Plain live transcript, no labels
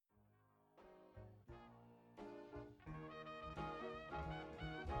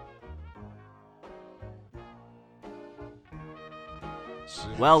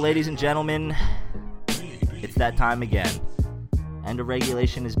Well, ladies and gentlemen, it's that time again. End of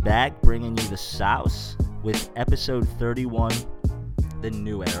Regulation is back, bringing you the sauce with episode 31, The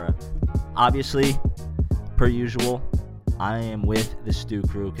New Era. Obviously, per usual, I am with the Stew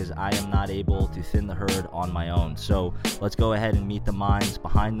Crew because I am not able to thin the herd on my own. So let's go ahead and meet the minds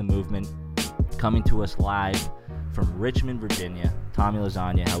behind the movement, coming to us live from Richmond, Virginia. Tommy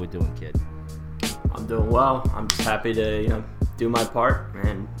Lasagna, how we doing, kid? I'm doing well. I'm just happy to, do my part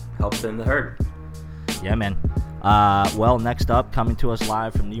and help thin the herd. Yeah, man. Well, next up, coming to us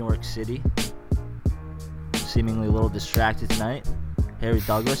live from New York City, seemingly a little distracted tonight, Harry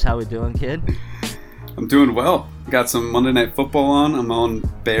Douglas, how we doing, kid? I'm doing well. Got some Monday Night Football on. I'm on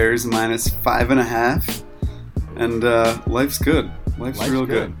Bears minus 5.5, and life's good. Life's real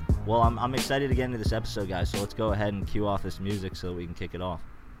good. Well, I'm excited to get into this episode, guys, so let's go ahead and cue off this music so that we can kick it off.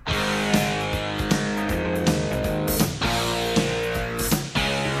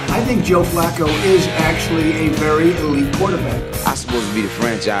 I think Joe Flacco is actually a very elite quarterback. I'm supposed to be the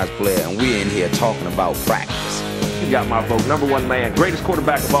franchise player, and we're in here talking about practice. You got my vote. Number one man, greatest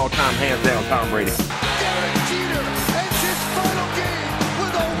quarterback of all time, hands down, Tom Brady. Derek Jeter ends his final game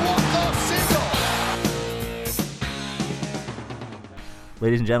with a walk-off single.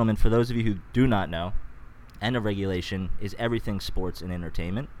 Ladies and gentlemen, for those of you who do not know, End of Regulation is everything sports and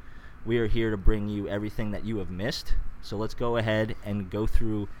entertainment. We are here to bring you everything that you have missed. So let's go ahead and go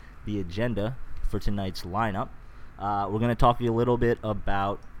through the agenda for tonight's lineup. We're going to talk to you a little bit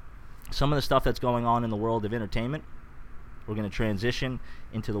about some of the stuff that's going on in the world of entertainment. We're going to transition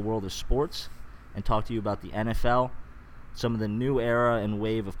into the world of sports and talk to you about the NFL, some of the new era and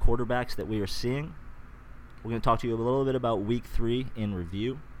wave of quarterbacks that we are seeing. We're going to talk to you a little bit about Week 3 in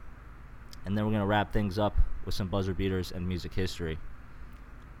review, and then we're going to wrap things up with some buzzer beaters and music history.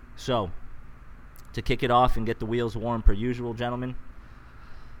 So, to kick it off and get the wheels warm per usual, gentlemen,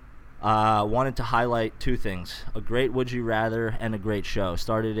 wanted to highlight two things. A great Would You Rather and a great show.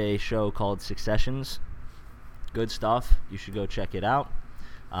 Started a show called Successions. Good stuff. You should go check it out.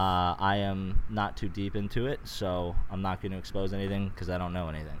 I am not too deep into it, so I'm not going to expose anything because I don't know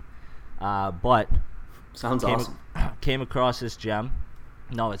anything. But Sounds awesome. Came across this gem.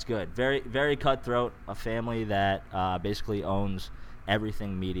 No, it's good. Very, very cutthroat. A family that basically owns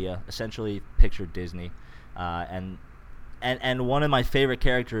everything media. Essentially, picture Disney, and one of my favorite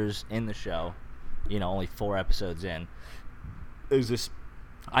characters in the show, only 4 episodes in, is this.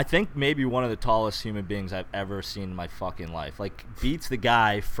 I think maybe one of the tallest human beings I've ever seen in my fucking life. Like, beats the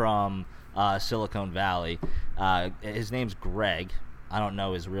guy from Silicon Valley. His name's Greg. I don't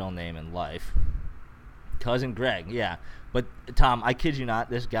know his real name in life. Cousin Greg, yeah. But, Tom, I kid you not,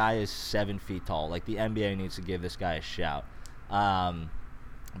 this guy is 7 feet tall. Like, the NBA needs to give this guy a shout.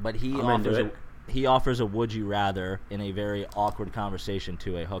 But he offers a would you rather in a very awkward conversation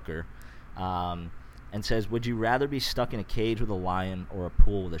to a hooker, and says, would you rather be stuck in a cage with a lion or a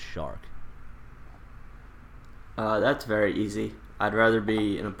pool with a shark? That's very easy. I'd rather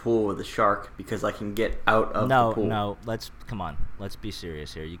be in a pool with a shark because I can get out of the pool. No, come on. Let's be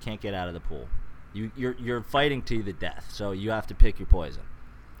serious here. You can't get out of the pool. You're fighting to the death, so you have to pick your poison.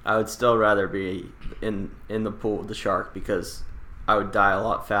 I would still rather be in the pool with the shark because I would die a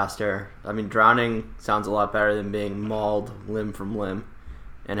lot faster. I mean, drowning sounds a lot better than being mauled limb from limb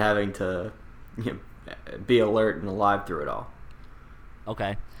and having to be alert and alive through it all.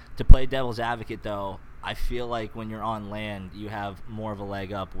 Okay. To play devil's advocate, though, I feel like when you're on land, you have more of a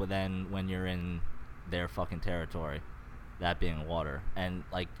leg up than when you're in their fucking territory, that being water. And,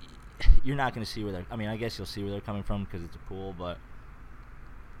 like, you're not going to see where they're... I mean, I guess you'll see where they're coming from because it's a pool, but...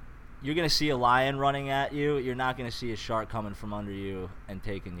 You're going to see a lion running at you. You're not going to see a shark coming from under you and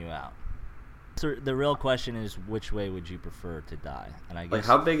taking you out. So the real question is, which way would you prefer to die? And I guess, like,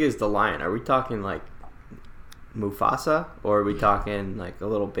 how big is the lion? Are we talking, like, Mufasa? Or are we talking, like, a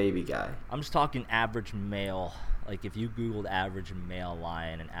little baby guy? I'm just talking average male. Like, if you Googled average male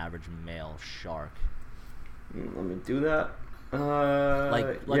lion and average male shark. Let me do that.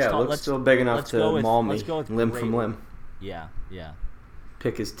 Looks still big enough to maul me limb from limb. Yeah.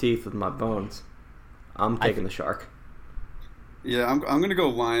 Pick his teeth with my bones. I'm taking the shark. Yeah, I'm gonna go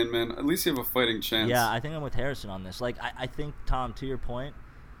lion, man. At least you have a fighting chance. Yeah, I think I'm with Harrison on this. Like, I think, Tom, to your point,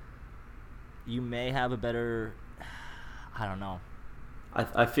 you may have a better... I don't know.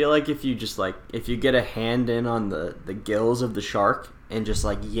 I feel like if you get a hand in on the gills of the shark and just,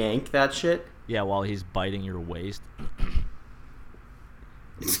 like, yank that shit... Yeah, while he's biting your waist.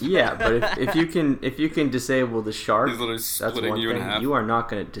 Yeah, but if you can disable the shark, that's one thing. You are not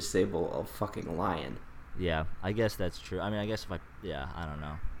going to disable a fucking lion. Yeah, I guess that's true. I mean, I guess I don't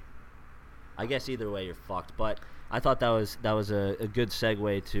know. I guess either way you're fucked. But I thought that was a good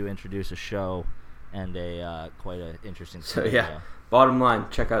segue to introduce a show and a quite an interesting So scenario. yeah, bottom line,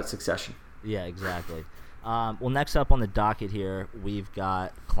 check out Succession. Yeah, exactly. Well, next up on the docket here, we've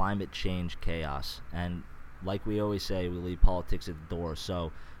got climate change chaos. And like we always say, we leave politics at the door.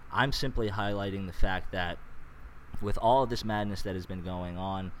 So I'm simply highlighting the fact that with all of this madness that has been going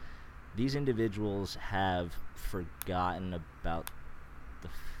on, these individuals have forgotten about the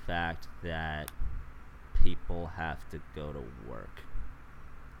fact that people have to go to work.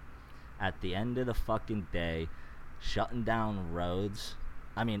 At the end of the fucking day, shutting down roads.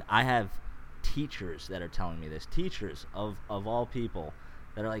 I mean, I have teachers that are telling me this. Teachers of all people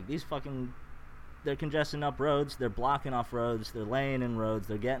that are like, they're congesting up roads, they're blocking off roads, they're laying in roads,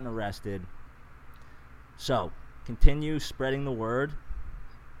 they're getting arrested. So, continue spreading the word.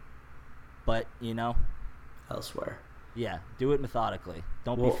 But, Elsewhere. yeah, do it methodically.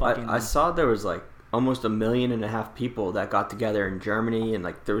 Don't Well, be fucking... I saw there was like almost 1.5 million people that got together in Germany, and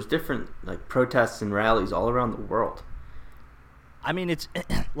like there was different like protests and rallies all around the world. I mean, it's...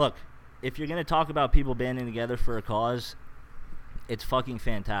 Look, if you're going to talk about people banding together for a cause, it's fucking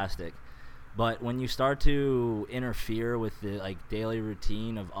fantastic. But when you start to interfere with the daily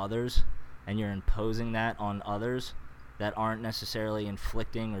routine of others, and you're imposing that on others that aren't necessarily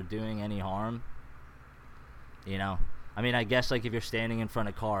inflicting or doing any harm, I mean, I guess if you're standing in front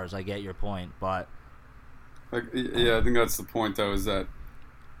of cars, I get your point, but Yeah, I think that's the point, though, is that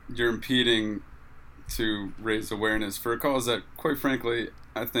you're impeding to raise awareness for a cause that, quite frankly,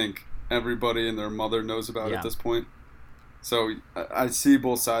 I think everybody and their mother knows about at this point. So I see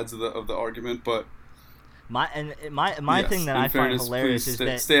both sides of the argument, but my yes, thing that in I fairness, find hilarious is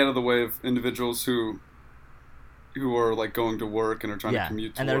that stay out of the way of individuals who are going to work and are trying to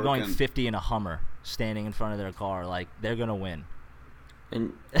commute to and they're work going 50 in a Hummer, standing in front of their car, they're gonna win.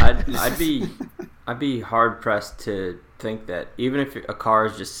 And I'd be hard pressed to think that even if a car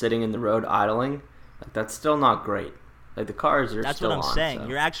is just sitting in the road idling, that's still not great. The cars are That's still on. what I'm saying. So.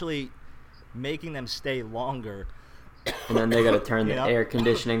 You're actually making them stay longer. And then they got to turn the air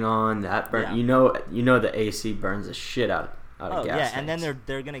conditioning on. That burn. Yeah. The AC burns the shit out of gas. Yeah, tanks. and then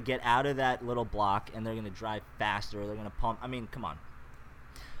they're gonna get out of that little block and they're gonna drive faster. They're gonna pump. I mean, come on.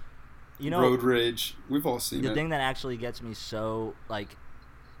 Road rage. We've all seen it. The thing that actually gets me so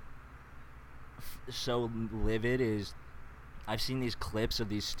so livid is I've seen these clips of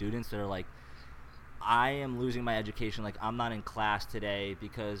these students that are like, I am losing my education. I'm not in class today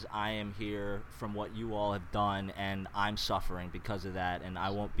because I am here from what you all have done, and I'm suffering because of that, and I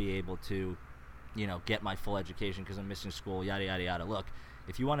won't be able to, get my full education because I'm missing school, yada, yada, yada. Look,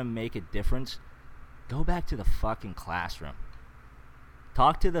 if you want to make a difference, go back to the fucking classroom.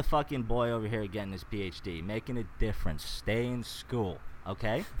 Talk to the fucking boy over here getting his PhD, making a difference. Stay in school,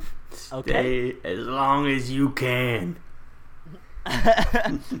 okay? Okay? Stay as long as you can.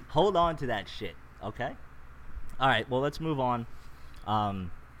 Hold on to that shit. Okay? All right, well, let's move on.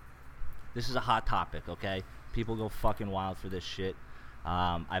 This is a hot topic, okay? People go fucking wild for this shit.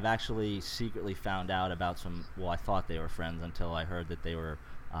 I've actually secretly found out about I thought they were friends until I heard that they were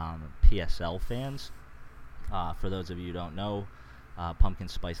PSL fans. For those of you who don't know, pumpkin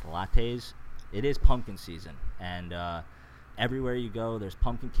spice lattes. It is pumpkin season, and everywhere you go, there's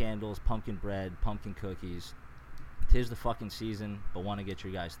pumpkin candles, pumpkin bread, pumpkin cookies. 'Tis the fucking season, but want to get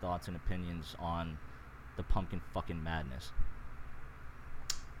your guys' thoughts and opinions on the pumpkin fucking madness.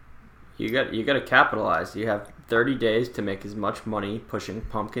 You got to capitalize. You have 30 days to make as much money pushing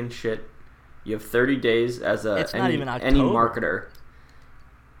pumpkin shit. You have 30 days as any marketer.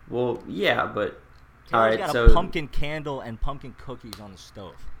 Well, yeah, but all right. Got So a pumpkin candle and pumpkin cookies on the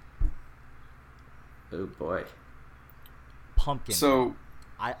stove. Oh boy. Pumpkin. So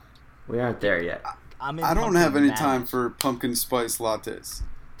we aren't there yet. I don't have any time for pumpkin spice lattes.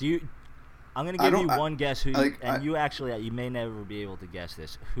 I'm going to give you one guess you may never be able to guess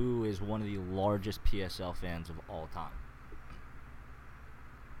this. Who is one of the largest PSL fans of all time?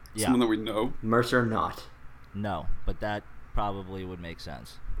 Someone that we know? Mercer not. No, but that probably would make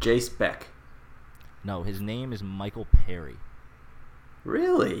sense. Jace Beck. No, his name is Michael Perry.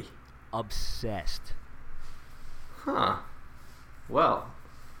 Really? Obsessed. Huh. Well.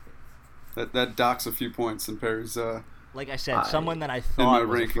 That docks a few points in Perry's. Like I said, someone that I in thought my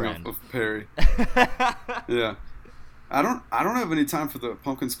was ranking a friend. of Perry. Yeah, I don't have any time for the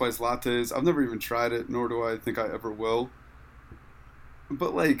pumpkin spice lattes. I've never even tried it, nor do I think I ever will.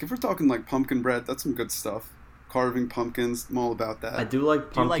 But if we're talking pumpkin bread, that's some good stuff. Carving pumpkins, I'm all about that. I do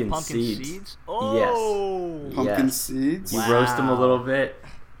like pumpkin, do you like pumpkin seeds. Oh, yes. Pumpkin seeds. You roast them a little bit,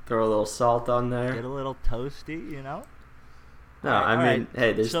 throw a little salt on there. Get a little toasty, No, All I mean, right.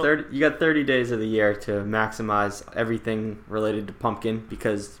 hey, there's So- 30. You got 30 days of the year to maximize everything related to pumpkin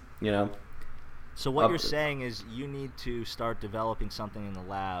because So what Up- you're saying is you need to start developing something in the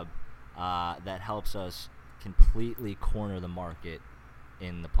lab that helps us completely corner the market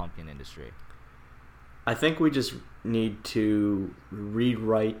in the pumpkin industry. I think we just need to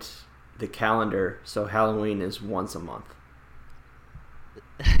rewrite the calendar so Halloween is once a month.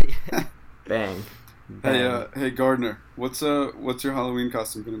 Bang. Hey, Gardner, what's your Halloween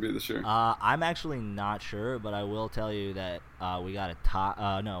costume going to be this year? I'm actually not sure, but I will tell you that we got a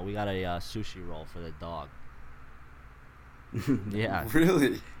sushi roll for the dog. Yeah.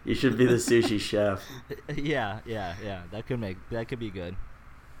 Really? You should be the sushi chef. Yeah. That could be good.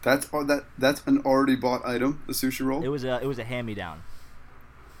 That's an already bought item, the sushi roll. It was a hand-me-down.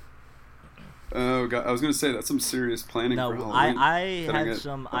 Oh god, I was going to say that's some serious planning for No, Halloween. I Setting had it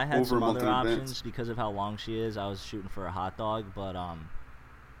some over a month other in options advance. because of how long she is. I was shooting for a hot dog, but I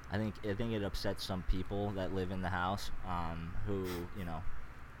think it upset some people that live in the house who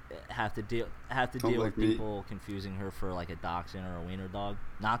have to deal Don't with like me. people confusing her for like a dachshund or a wiener dog.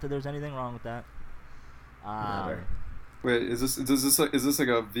 Not that there's anything wrong with that. Never. Wait, is this like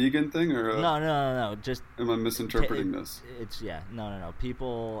a vegan thing or No. Just am I misinterpreting this? It's no.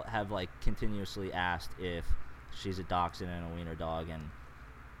 People have like continuously asked if she's a dachshund and a wiener dog,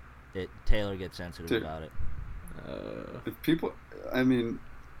 and Taylor gets sensitive Dude. about it. If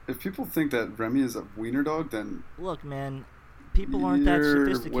people think that Remy is a wiener dog, then Look, man, people aren't that You're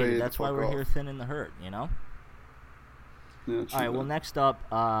way sophisticated. the That's why fuck we're off. here thinning the herd, yeah. All right. Well, next up,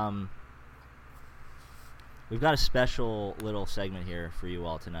 we've got a special little segment here for you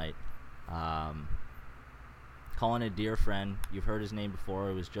all tonight. Calling a dear friend. You've heard his name before.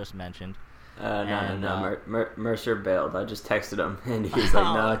 It was just mentioned. No. Mercer bailed. I just texted him, and he's like,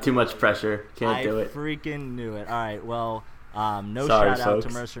 "No, too much pressure. Can't do I it." freaking knew it. All right. Well, no Sorry, shout out to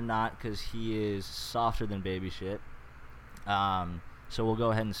folks. Mercer Knott because he is softer than baby shit. So we'll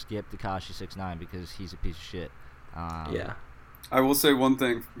go ahead and skip Tekashi 6ix9ine because he's a piece of shit. Yeah. I will say one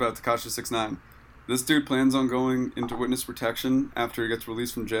thing about Tekashi 6ix9ine. This dude plans on going into witness protection after he gets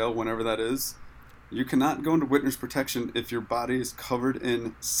released from jail, whenever that is. You cannot go into witness protection if your body is covered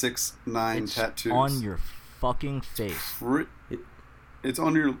in 6ix9ine It's tattoos. on your fucking face. It's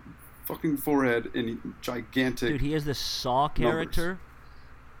on your fucking forehead in gigantic. Dude, he has the Saw character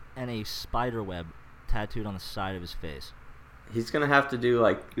and a spider web tattooed on the side of his face. He's gonna have to do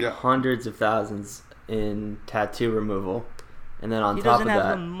hundreds of thousands in tattoo removal, and then on He top doesn't of have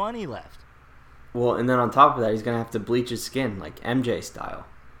that, the money left. and then on top of that, he's gonna have to bleach his skin like MJ style.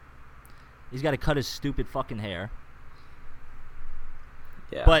 He's got to cut his stupid fucking hair.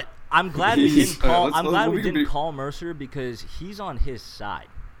 Yeah. But I'm glad we didn't call. let's- I'm glad we we can didn't be- call Mercer because he's on his side.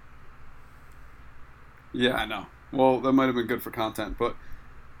 Yeah, I know. Well, that might have been good for content, but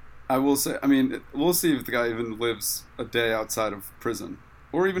I will say, we'll see if the guy even lives a day outside of prison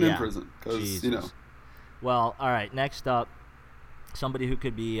or even in Yeah. prison, because Jesus. Well, all right. Next up, somebody who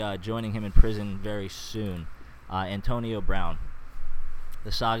could be joining him in prison very soon, Antonio Brown.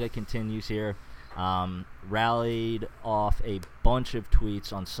 The saga continues here. Rallied off a bunch of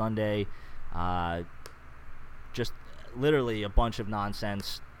tweets on Sunday. Just literally a bunch of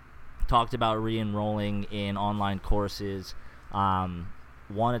nonsense. Talked about re-enrolling in online courses.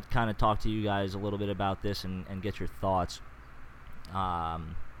 Wanted to kind of talk to you guys a little bit about this and get your thoughts.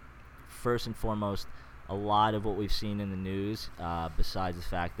 First and foremost, a lot of what we've seen in the news, besides the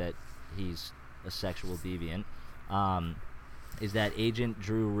fact that he's a sexual deviant, is that agent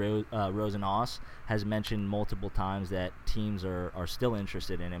Drew Rosenhaus has mentioned multiple times that teams are still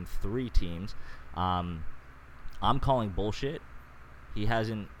interested in him. 3 teams. I'm calling bullshit. He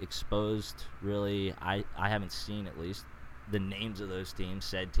hasn't exposed, really, I haven't seen at least, the names of those teams,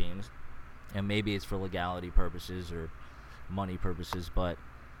 said teams. And maybe it's for legality purposes or money purposes, but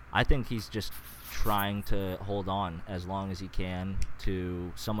I think he's just trying to hold on as long as he can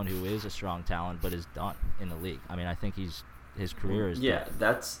to someone who is a strong talent but is done in the league. I mean, I think his career is Yeah,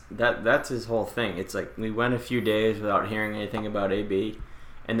 done. that's his whole thing. It's like we went a few days without hearing anything about AB,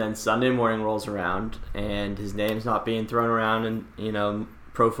 and then Sunday morning rolls around and his name's not being thrown around in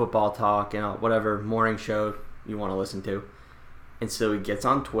Pro Football Talk and whatever morning show you want to listen to. And so he gets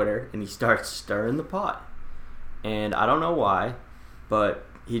on Twitter and he starts stirring the pot. And I don't know why, but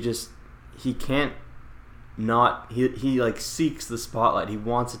he can't not he like seeks the spotlight. He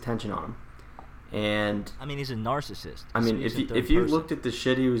wants attention on him. And I mean, he's a narcissist. I mean, if you looked at the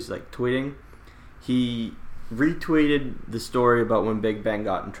shit he was like tweeting, he retweeted the story about when Big Ben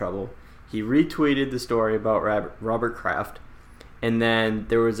got in trouble. He retweeted the story about Robert Kraft, and then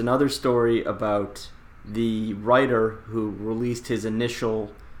there was another story about the writer who released his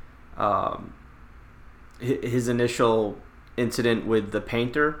initial incident with the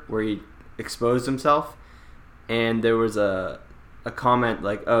painter where he exposed himself, and there was a comment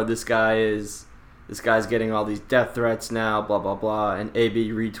like, "Oh, this guy's getting all these death threats now, blah blah blah," and AB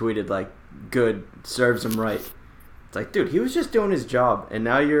retweeted like, "Good, serves him right." It's like, dude, he was just doing his job, and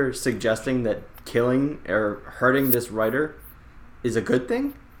now you're suggesting that killing or hurting this writer is a good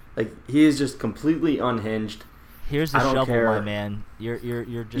thing? Like, he is just completely unhinged. Here's the shovel, my man.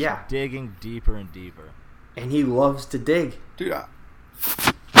 You're just digging deeper and deeper. And he loves to dig. Dude,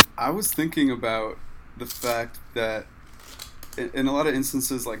 I was thinking about the fact that in a lot of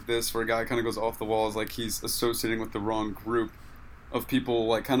instances like this where a guy kind of goes off the walls, like he's associating with the wrong group of people,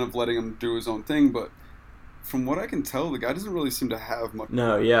 like kind of letting him do his own thing, but from what I can tell, the guy doesn't really seem to have much.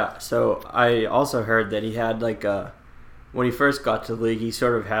 No, yeah. So I also heard that he had like when he first got to the league, he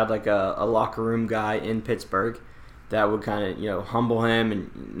sort of had like a locker room guy in Pittsburgh that would kind of, humble him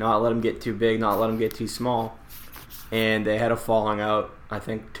and not let him get too big, not let him get too small. And they had a falling out, I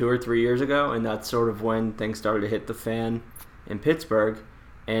think, 2 or 3 years ago, and that's sort of when things started to hit the fan in Pittsburgh.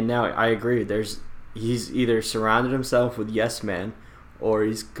 And now I agree, he's either surrounded himself with yes men or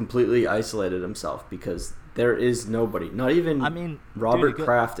he's completely isolated himself, because there is nobody, not even Robert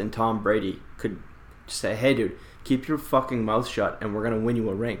Kraft and Tom Brady could just say, "Hey, dude, keep your fucking mouth shut and we're going to win you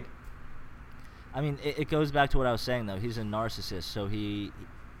a ring." I mean, it goes back to what I was saying, though. He's a narcissist, so he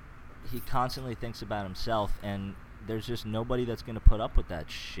constantly thinks about himself, and there's just nobody that's going to put up with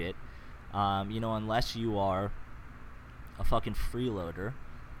that shit, unless you are a fucking freeloader,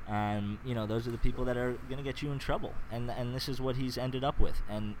 and, those are the people that are going to get you in trouble, and this is what he's ended up with,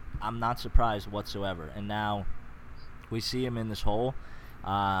 and I'm not surprised whatsoever. And now we see him in this hole,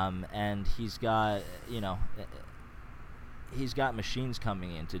 and he's got, he's got machines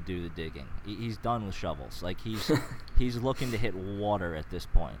coming in to do the digging. He's done with shovels. Like, he's looking to hit water at this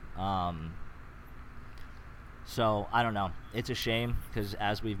point. So, I don't know. It's a shame because,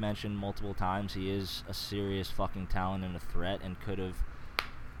 as we've mentioned multiple times, he is a serious fucking talent and a threat, and could have,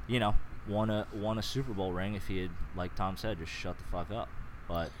 won a Super Bowl ring if he had, like Tom said, just shut the fuck up.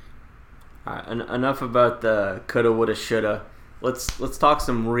 But all right, enough about the coulda, woulda, shoulda. Let's talk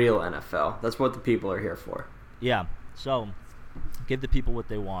some real NFL. That's what the people are here for. Yeah. So, give the people what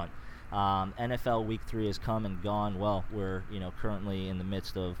they want. NFL Week 3 has come and gone. Well, we're currently in the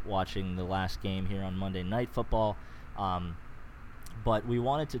midst of watching the last game here on Monday Night Football. But we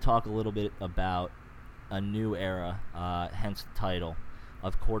wanted to talk a little bit about a new era, hence the title,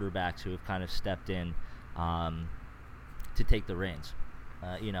 of quarterbacks who have kind of stepped in to take the reins.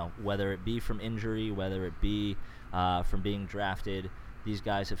 Whether it be from injury, whether it be from being drafted, these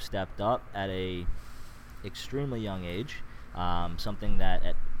guys have stepped up at a extremely young age, something that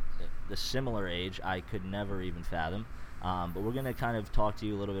at the similar age I could never even fathom. But we're going to kind of talk to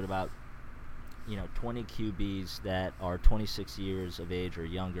you a little bit about 20 QBs that are 26 years of age or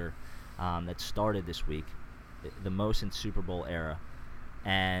younger that started this week, the most in Super Bowl era.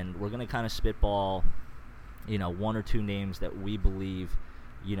 And we're going to kind of spitball, one or two names that we believe,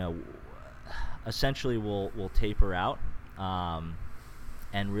 essentially will taper out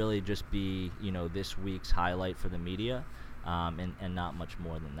and really just be, this week's highlight for the media, and not much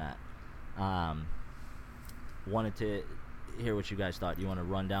more than that. Wanted to hear what you guys thought. You want to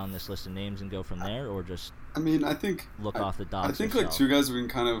run down this list of names and go from there, or just I think look off the dots? I think like two guys we can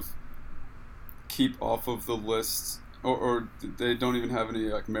kind of keep off of the list, or they don't even have any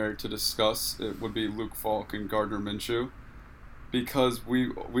like merit to discuss. It would be Luke Falk and Gardner Minshew, because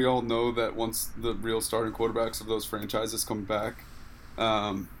we all know that once the real starting quarterbacks of those franchises come back,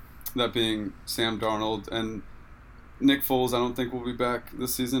 that being Sam Darnold and Nick Foles, I don't think will be back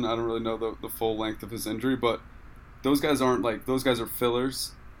this season. I don't really know the full length of his injury, but those guys are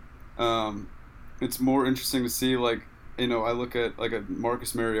fillers. It's more interesting to see, like, I look at like a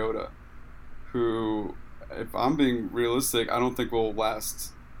Marcus Mariota, who, if I'm being realistic, I don't think will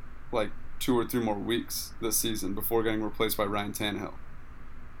last like 2 or 3 more weeks this season before getting replaced by Ryan Tannehill.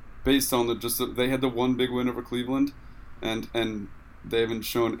 Based on they had the one big win over Cleveland, and they haven't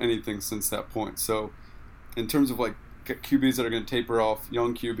shown anything since that point. So, in terms of like QBs that are going to taper off,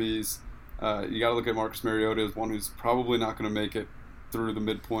 young QBs, you got to look at Marcus Mariota as one who's probably not going to make it through the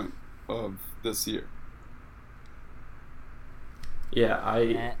midpoint of this year. Yeah,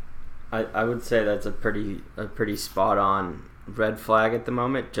 I would say that's a pretty spot on red flag at the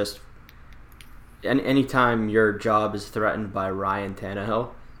moment. Just anytime your job is threatened by Ryan Tannehill,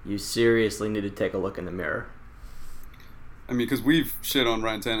 you seriously need to take a look in the mirror. I mean, because we've shit on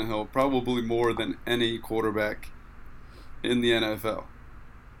Ryan Tannehill probably more than any quarterback in the NFL,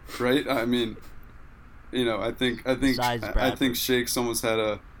 right? I mean, I think Besides Bradford. Shakes almost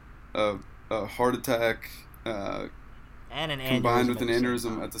had a heart attack And an combined aneurysm with an at the same aneurysm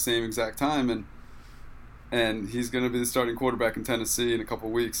time. at the same exact time, and he's going to be the starting quarterback in Tennessee in a couple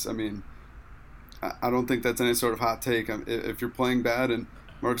weeks. I mean, I don't think that's any sort of hot take. If you're playing bad and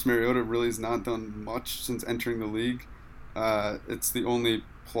Marcus Mariota really has not done much since entering the league, it's the only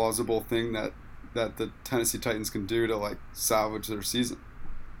plausible thing that the Tennessee Titans can do to like salvage their season.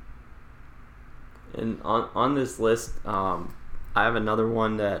 And on this list, I have another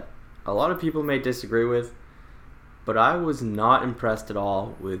one that a lot of people may disagree with, but I was not impressed at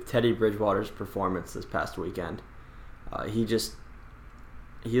all with Teddy Bridgewater's performance this past weekend. He just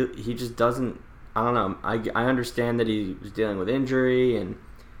doesn't. I don't know. I understand that he was dealing with injury and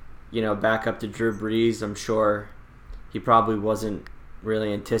back up to Drew Brees. I'm sure he probably wasn't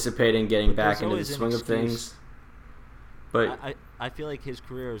really anticipating getting back into the swing of things. But I feel like his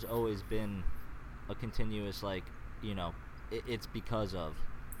career has always been a continuous it's because of.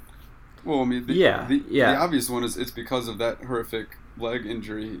 Well, I mean, the obvious one is it's because of that horrific leg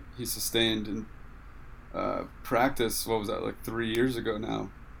injury he sustained in practice. What was that, like 3 years ago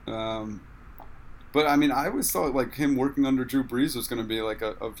now? But I mean, I always thought like him working under Drew Brees was going to be like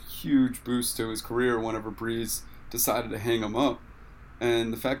a huge boost to his career whenever Brees decided to hang him up.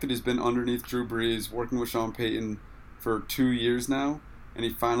 And the fact that he's been underneath Drew Brees, working with Sean Payton for 2 years now, and he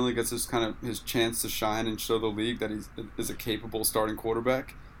finally gets his chance to shine and show the league that he is a capable starting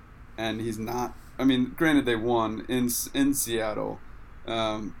quarterback. And he's not. I mean, granted, they won in Seattle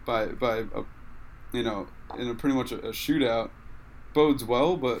by in a pretty much a shootout. Bodes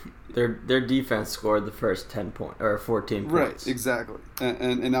well, but their defense scored the first 10 points or 14 points. Right, exactly.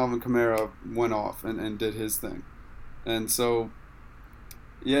 And Alvin Kamara went off and did his thing, and so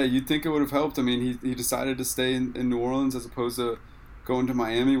yeah, you'd think it would have helped. I mean, he decided to stay in New Orleans as opposed to going to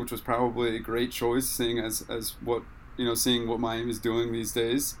Miami, which was probably a great choice, seeing seeing what Miami's doing these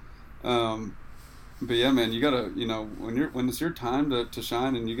days. But yeah, man, you gotta, when it's your time to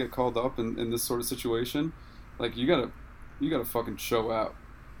shine and you get called up in this sort of situation, like you gotta fucking show out.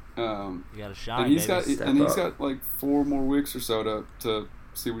 You gotta shine. And he's baby. got like 4 more weeks or so to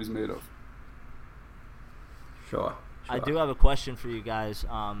see what he's made of. Sure. I do have a question for you guys.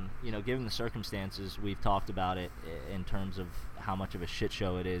 Given the circumstances, we've talked about it in terms of how much of a shit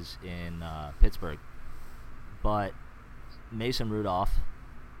show it is in Pittsburgh. But Mason Rudolph,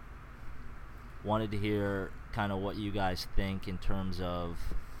 wanted to hear kind of what you guys think in terms of,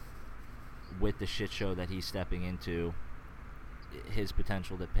 with the shit show that he's stepping into, his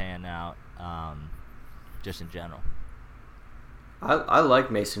potential to pan out, just in general. I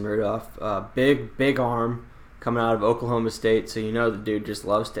like Mason Rudolph. Big arm coming out of Oklahoma State, so the dude just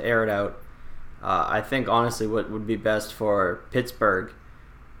loves to air it out. I think, honestly, what would be best for Pittsburgh,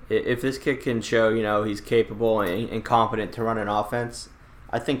 if this kid can show, he's capable and competent to run an offense,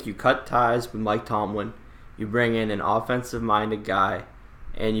 I think you cut ties with Mike Tomlin, you bring in an offensive-minded guy,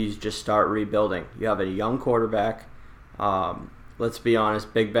 and you just start rebuilding. You have a young quarterback. Let's be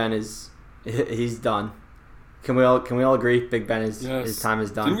honest, Big Ben he's done. Can we all agree? Big Ben his time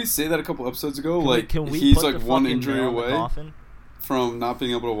is done. Didn't we say that a couple episodes ago? He's like one injury away from not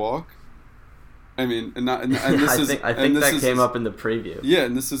being able to walk. I mean, and this I think that came up in the preview. Yeah,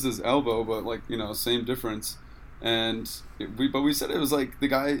 and this is his elbow, but same difference. And we said it was like the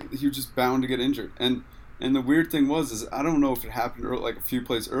guy, he was just bound to get injured. And the weird thing is I don't know if it happened like a few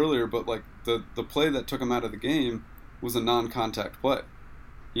plays earlier, but like the play that took him out of the game was a non-contact play.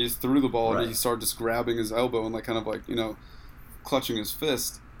 He just threw the ball and he started just grabbing his elbow and kind of clutching his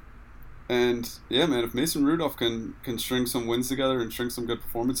fist. And yeah, man, if Mason Rudolph can string some wins together and string some good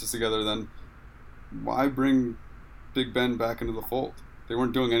performances together, then why bring Big Ben back into the fold? They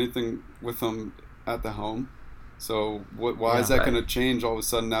weren't doing anything with him at the home. So why is that going to change all of a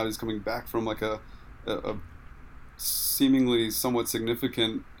sudden now he's coming back from like a seemingly somewhat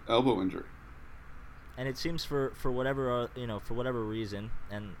significant elbow injury? And it seems for whatever reason,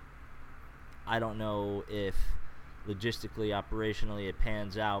 and I don't know if logistically, operationally it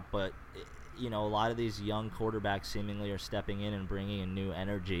pans out, but a lot of these young quarterbacks seemingly are stepping in and bringing a new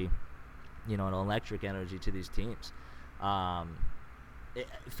energy, an electric energy to these teams. From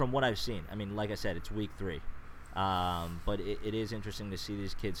what I've seen, I mean, like I said, it's week 3. But it is interesting to see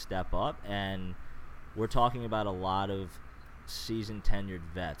these kids step up, and we're talking about a lot of seasoned tenured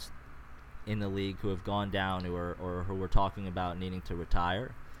vets in the league who have gone down or who we're talking about needing to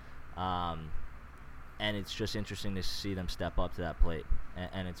retire. And it's just interesting to see them step up to that plate,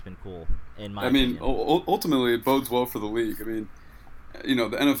 and it's been cool in my opinion. Ultimately it bodes well for the league. I mean,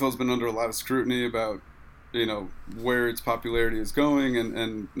 the NFL's been under a lot of scrutiny about where its popularity is going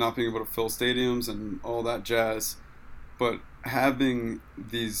and not being able to fill stadiums and all that jazz. But having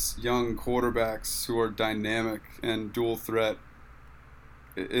these young quarterbacks who are dynamic and dual threat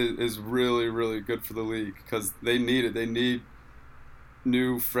is really, really good for the league because they need it. They need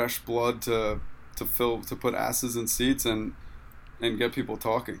new, fresh blood to put asses in seats and get people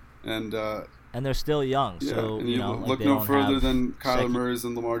talking. And they're still young, so and you look no further than Kyler Murray's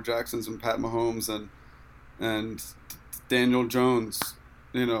and Lamar Jackson's and Pat Mahomes and Daniel Jones.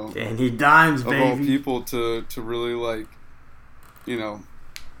 Danny Dimes, baby. Of all people to really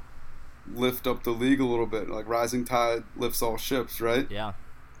lift up the league a little bit. Like rising tide lifts all ships, right? Yeah.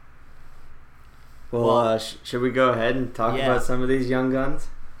 Well, should we go ahead and talk about some of these young guns?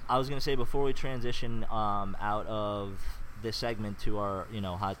 I was gonna say before we transition out of this segment to our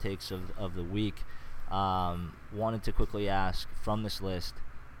hot takes of the week, wanted to quickly ask from this list: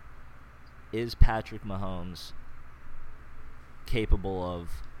 is Patrick Mahomes capable of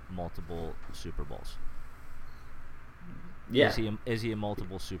multiple Super Bowls? Yeah. Is he a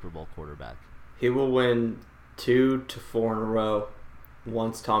multiple Super Bowl quarterback? He will win 2 to 4 in a row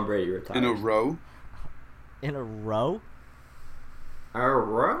once Tom Brady retires. In a row? In a row? A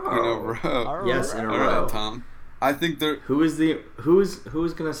row. Yes, in a row. All right, Tom. I think they're... Who's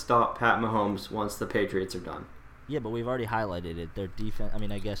going to stop Pat Mahomes once the Patriots are done? Yeah, but we've already highlighted it. Their defense. I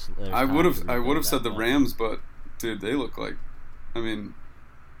mean, I guess. I would have said the Rams, but dude, they look like. I mean,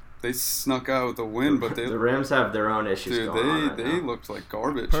 they snuck out with a win, but the Rams have their own issues. Dude, going on right they now. looked like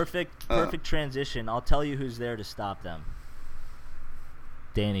garbage. Perfect transition. I'll tell you who's there to stop them.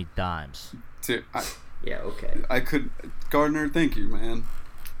 Danny Dimes. Dude, yeah. Okay. Gardner. Thank you, man.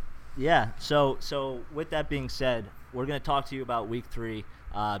 Yeah. So with that being said, we're gonna talk to you about Week 3.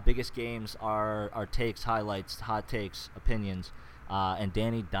 Biggest games, our takes, highlights, hot takes, opinions, and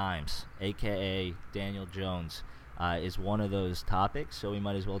Danny Dimes, a.k.a. Daniel Jones, is one of those topics, so we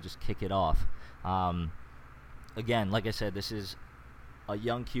might as well just kick it off. Again, like I said, this is a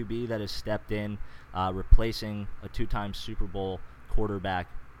young QB that has stepped in, replacing a 2-time Super Bowl quarterback,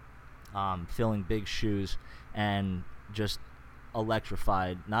 filling big shoes, and just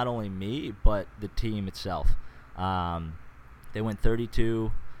electrified not only me, but the team itself. They went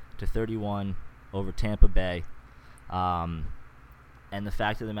 32-31 over Tampa Bay, and the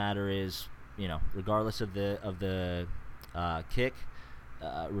fact of the matter is, regardless of the kick,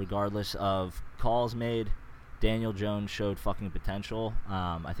 regardless of calls made, Daniel Jones showed fucking potential.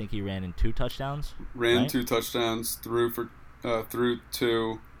 I think he ran in 2 touchdowns. Ran right? 2 touchdowns, threw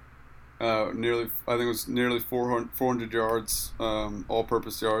 2. I think it was nearly 400 yards,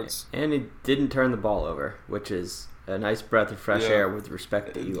 all-purpose yards. And he didn't turn the ball over, which is a nice breath of fresh air with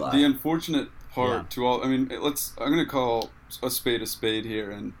respect to Eli. The unfortunate part to all, I'm going to call a spade here,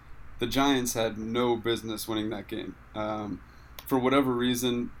 and the Giants had no business winning that game. For whatever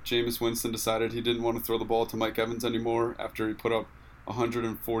reason, Jameis Winston decided he didn't want to throw the ball to Mike Evans anymore after he put up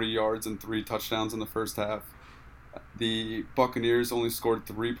 140 yards and 3 touchdowns in the first half. The Buccaneers only scored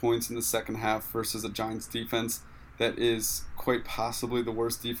 3 points in the second half versus a Giants defense that is quite possibly the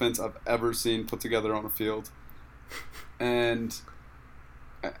worst defense I've ever seen put together on a field. And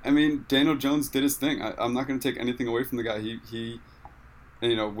I mean, Daniel Jones did his thing. I'm not going to take anything away from the guy. He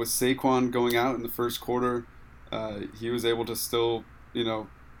with Saquon going out in the first quarter, he was able to still,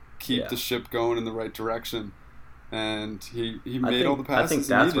 keep the ship going in the right direction. And he made all the passes. I think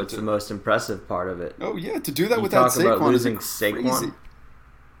that's what's the most impressive part of it. Oh yeah, to do that without Saquon. Talk about losing crazy. Saquon.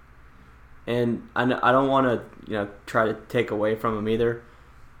 And I don't want to try to take away from him either,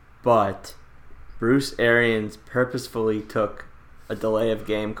 but Bruce Arians purposefully took a delay of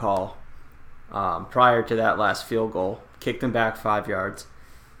game call prior to that last field goal, kicked him back 5 yards,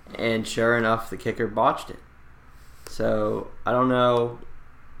 and sure enough, the kicker botched it. So I don't know.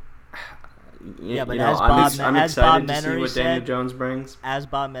 Yeah, but I'm excited to see what Daniel Jones brings. As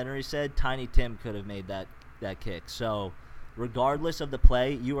Bob Menery said, Tiny Tim could have made that kick. So, regardless of the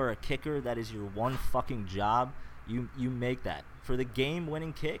play, you are a kicker. That is your one fucking job. You make that for the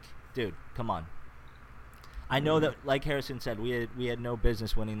game-winning kick, dude. Come on. I know that, like Harrison said, we had no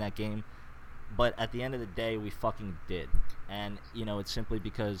business winning that game, but at the end of the day, we fucking did. And it's simply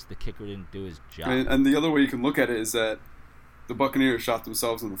because the kicker didn't do his job. And the other way you can look at it is that the Buccaneers shot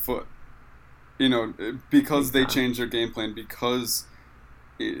themselves in the foot. Because they changed their game plan, because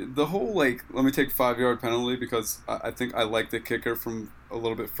the whole, let me take 5-yard penalty because I think I like the kicker from a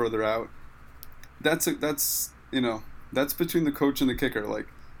little bit further out. That's between the coach and the kicker.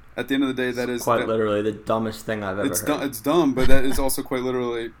 At the end of the day, that is quite literally the dumbest thing I've ever heard. It's dumb, but that is also quite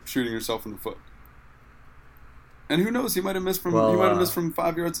literally shooting yourself in the foot. And who knows? He might have missed from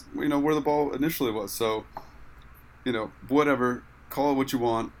 5 yards. Where the ball initially was. So, whatever. Call it what you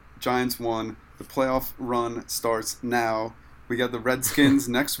want. Giants won. The playoff run starts now. We got the Redskins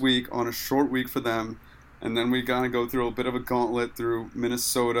next week on a short week for them, and then we gotta go through a bit of a gauntlet through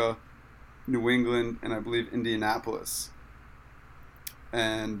Minnesota, New England, and I believe Indianapolis.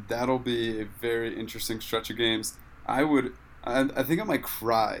 And that'll be a very interesting stretch of games. I think I might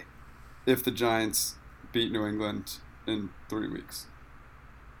cry if the Giants beat New England in 3 weeks.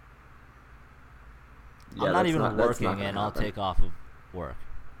 Yeah, I'm not even working, and I'll take off of work.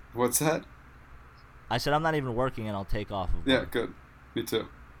 What's that? I said I'm not even working, and I'll take off of work. Yeah, good. Me too.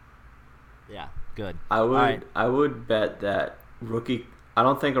 Yeah, good. I would bet that I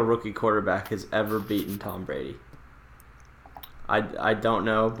don't think a rookie quarterback has ever beaten Tom Brady. I don't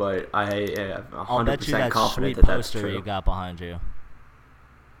know, but I am 100% I'll bet you that confident sweet that's poster true. you got behind you.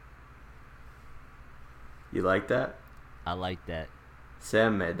 You like that? I like that.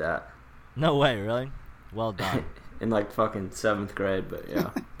 Sam made that. No way, really? Well done. In like fucking 7th grade, but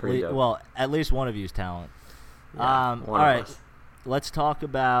yeah, pretty dope. Well, at least one of you's talent. Yeah, all right, let's talk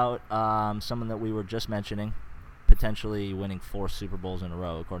about someone that we were just mentioning, potentially winning 4 Super Bowls in a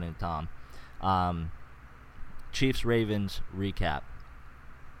row, according to Tom. Chiefs-Ravens recap.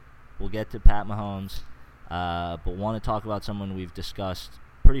 We'll get to Pat Mahomes, but want to talk about someone we've discussed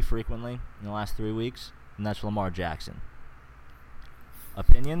pretty frequently in the last 3 weeks, and that's Lamar Jackson.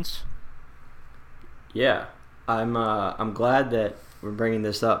 Opinions? Yeah, I'm glad that we're bringing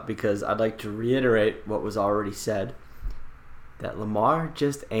this up because I'd like to reiterate what was already said, that Lamar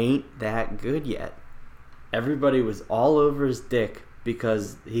just ain't that good yet. Everybody was all over his dick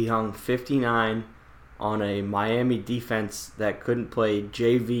because he hung 59 on a Miami defense that couldn't play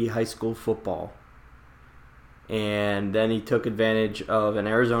JV high school football. And then he took advantage of an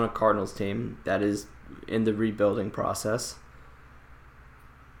Arizona Cardinals team that is in the rebuilding process.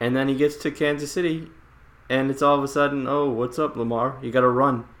 And then he gets to Kansas City, and it's all of a sudden, oh, what's up, Lamar? You got to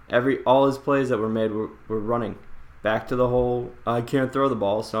run. All his plays that were made were running. Back to the whole, I can't throw the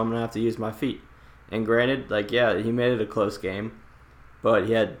ball, so I'm going to have to use my feet. And granted, he made it a close game. But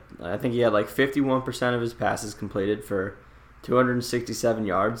I think he had like 51% of his passes completed for 267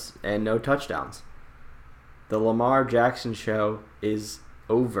 yards and no touchdowns. The Lamar Jackson show is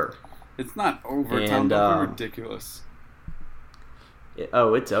over. It's not over, Tom. Don't be ridiculous.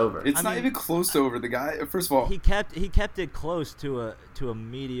 It's over. It's not even close to over. The guy, first of all, he kept it close to a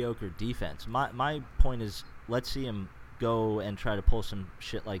mediocre defense. My point is, let's see him go and try to pull some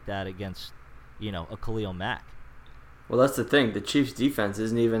shit like that against, a Khalil Mack. Well, that's the thing. The Chiefs' defense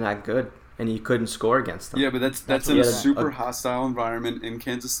isn't even that good, and he couldn't score against them. Yeah, but that's in a super hostile environment in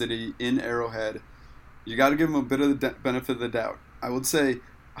Kansas City, in Arrowhead. You got to give him a bit of the benefit of the doubt. I would say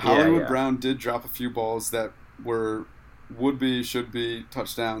Hollywood Brown did drop a few balls that were would-be, should-be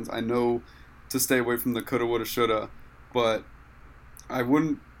touchdowns. I know to stay away from the coulda, woulda, shoulda, but I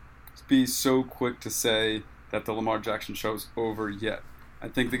wouldn't be so quick to say that the Lamar Jackson show's over yet. I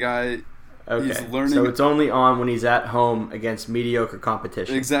think the guy... Okay, he's learning. So it's only on when he's at home against mediocre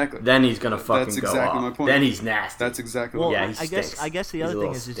competition. Exactly. Then he's gonna fucking That's exactly go my off. point. Then he's nasty. That's exactly well, what yeah, he stinks. I guess the He's other a thing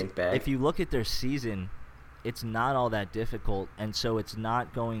little is stink bag. if you look at their season, it's not all that difficult, and so it's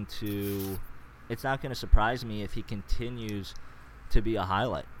not going to surprise me if he continues to be a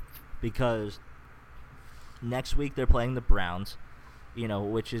highlight, because next week they're playing the Browns,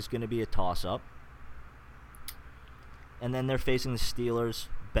 which is going to be a toss-up, and then they're facing the Steelers,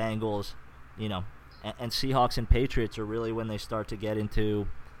 Bengals, and Seahawks and Patriots are really when they start to get into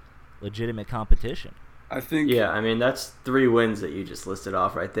legitimate competition. I think. Yeah, I mean that's 3 wins that you just listed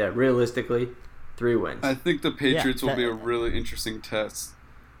off right there. Realistically, 3 wins. I think the Patriots will be a really interesting test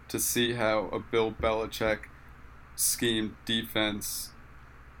to see how a Bill Belichick schemed defense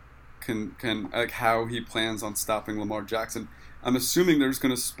can how he plans on stopping Lamar Jackson. I'm assuming they're just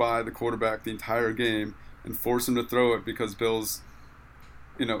going to spy the quarterback the entire game and force him to throw it because Bill's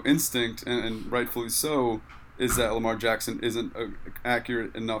instinct, and rightfully so, is that Lamar Jackson isn't an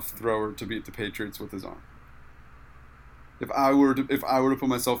accurate enough thrower to beat the Patriots with his arm. If I were to put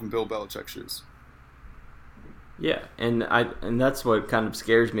myself in Bill Belichick's shoes. Yeah, and that's what kind of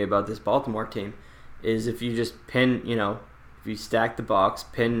scares me about this Baltimore team, is if you just pin, if you stack the box,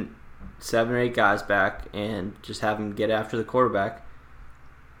 pin 7 or 8 guys back, and just have them get after the quarterback.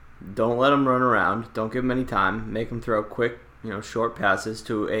 Don't let them run around. Don't give them any time. Make them throw quick, short passes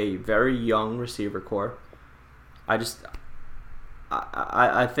to a very young receiver core. I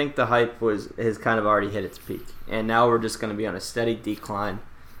think the hype has kind of already hit its peak, and now we're just going to be on a steady decline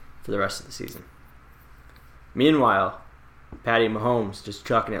for the rest of the season. Meanwhile, Patty Mahomes just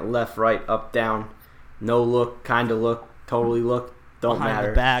chucking it left, right, up, down, no look, kind of look, totally look, don't Behind matter.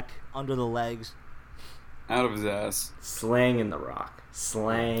 the back, under the legs. Out of his ass. Slanging the rock.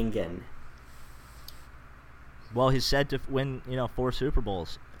 Slanging. Well, he's set to win, 4 Super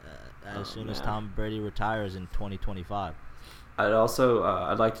Bowls as soon as Tom Brady retires in 2025.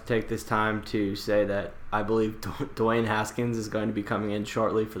 I'd like to take this time to say that I believe Dwayne Haskins is going to be coming in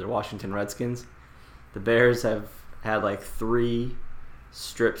shortly for the Washington Redskins. The Bears have had like 3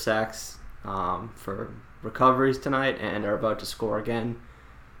 strip sacks for recoveries tonight and are about to score again.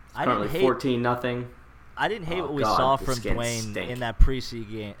 It's currently 14-0. I didn't hate what we saw from Dwayne in that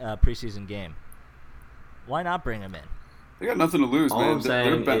preseason game. Why not bring him in? They got nothing to lose,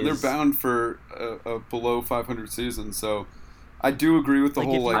 man. They're bound for a below 500 season, so I do agree with the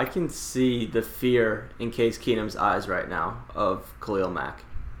whole. I can see the fear in Case Keenum's eyes right now of Khalil Mack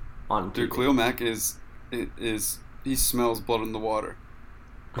on TV. Dude, Khalil Mack he smells blood in the water.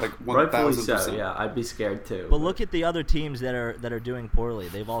 Like 1,000%. Rightfully so, yeah. I'd be scared too. But look at the other teams that are doing poorly.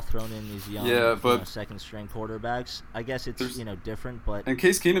 They've all thrown in these young, second-string quarterbacks. I guess it's different, but and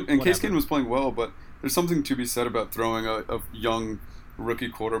Case Keenum was playing well, but there's something to be said about throwing a young rookie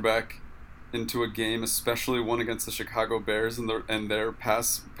quarterback into a game, especially one against the Chicago Bears and their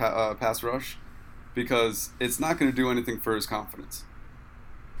pass rush, because it's not going to do anything for his confidence.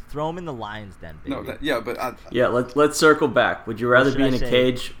 Throw him in the Lions den, baby. Let's circle back. Would you rather be in a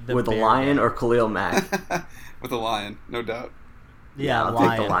cage with a lion or Khalil Mack? With a lion, no doubt. Yeah, I'll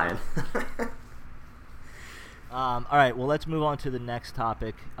take the lion. All right, well, let's move on to the next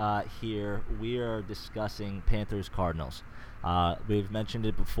topic here. We are discussing Panthers-Cardinals. We've mentioned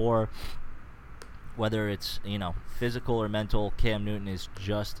it before. Whether it's, physical or mental, Cam Newton is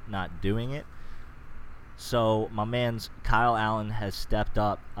just not doing it. So my man's Kyle Allen has stepped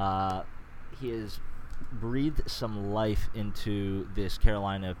up. He has breathed some life into this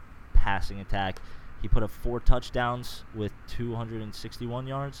Carolina passing attack. He put up 4 touchdowns with 261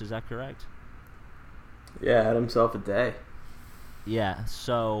 yards. Is that correct? Yeah, had himself a day. Yeah,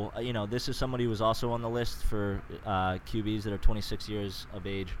 so, this is somebody who was also on the list for QBs that are 26 years of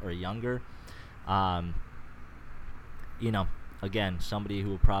age or younger. Again, somebody who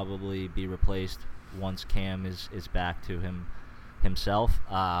will probably be replaced once Cam is back to himself.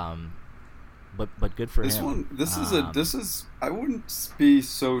 But good for him. This is I wouldn't be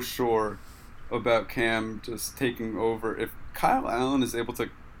so sure about Cam just taking over. If Kyle Allen is able to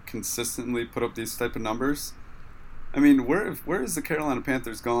consistently put up these type of numbers, I mean, where is the Carolina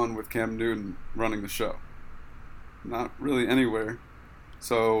Panthers gone with Cam Newton running the show? Not really anywhere.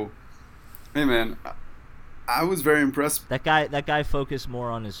 So, hey man, I was very impressed. That guy focuses more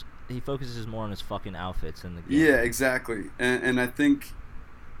on his fucking outfits in the game. Yeah, exactly. And I think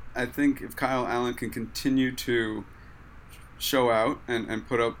if Kyle Allen can continue to show out and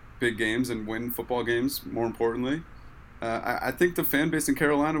put up big games and win football games, more importantly, I think the fan base in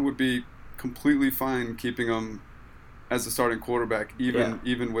Carolina would be completely fine keeping him as a starting quarterback,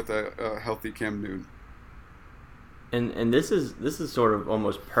 even with a healthy Cam Newton. And this is sort of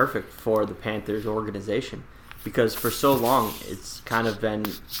almost perfect for the Panthers organization, because for so long it's kind of been,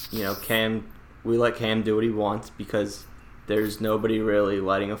 we let Cam do what he wants because there's nobody really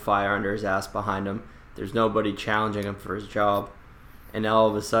lighting a fire under his ass behind him. There's nobody challenging him for his job. And now all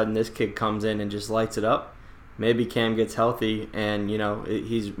of a sudden this kid comes in and just lights it up. Maybe Cam gets healthy and,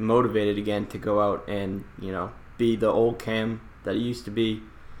 he's motivated again to go out and, be the old Cam that he used to be,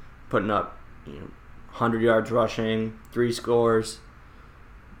 putting up, 100 yards rushing, 3 scores.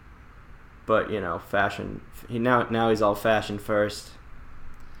 But, fashion. Now he's all fashion first.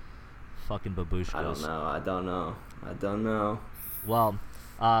 Fucking babushkas. I don't know. Well,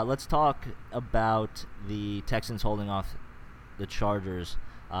 let's talk about the Texans holding off the Chargers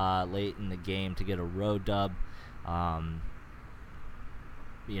late in the game to get a road dub.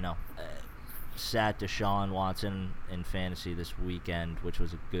 Sat Deshaun Watson in fantasy this weekend, which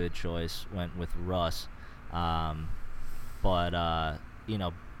was a good choice. Went with Russ. But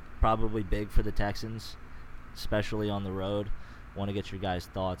probably big for the Texans, especially on the road. Want to get your guys'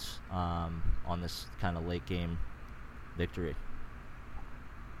 thoughts on this kind of late game victory.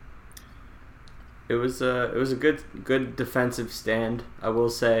 It was a good defensive stand, I will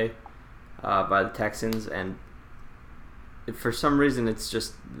say, by the Texans, and for some reason it's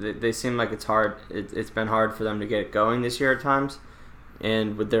just they seem like it's hard. It's been hard for them to get it going this year at times,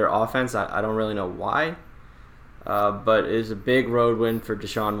 and with their offense, I don't really know why. But it is a big road win for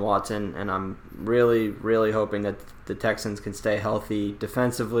Deshaun Watson, and I'm really, really hoping that the Texans can stay healthy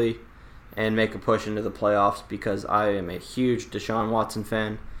defensively and make a push into the playoffs, because I am a huge Deshaun Watson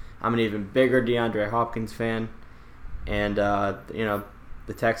fan. I'm an even bigger DeAndre Hopkins fan, and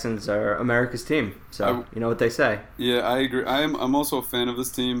the Texans are America's team. So you know what they say. Yeah, I agree. I'm also a fan of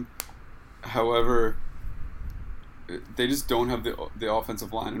this team. However, they just don't have the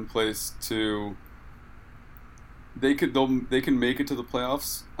offensive line in place to. They can make it to the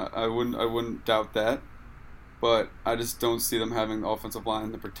playoffs. I wouldn't doubt that, but I just don't see them having the offensive line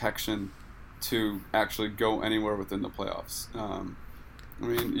and the protection to actually go anywhere within the playoffs. I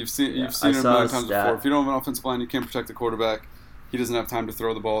mean, you've seen it a million times before. If you don't have an offensive line, you can't protect the quarterback. He doesn't have time to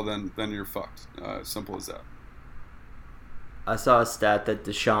throw the ball. Then you're fucked. Simple as that. I saw a stat that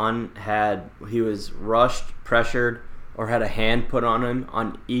Deshaun he was rushed, pressured, or had a hand put on him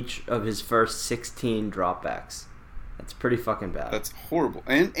on each of his first 16 dropbacks. That's pretty fucking bad. That's horrible.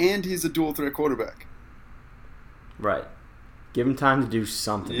 And he's a dual threat quarterback. Right. Give him time to do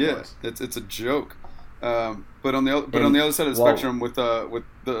something. Yeah, it's a joke. But on the other side of the spectrum, with the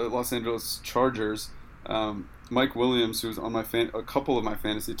Los Angeles Chargers, Mike Williams, who's on a couple of my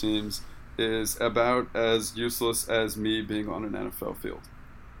fantasy teams, is about as useless as me being on an NFL field.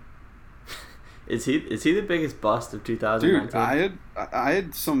 Is he the biggest bust of 2019? Dude, I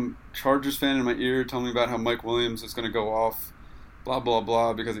had some Chargers fan in my ear telling me about how Mike Williams is going to go off, blah blah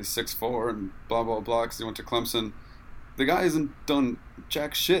blah, because he's 6'4", and blah blah blah because he went to Clemson. The guy hasn't done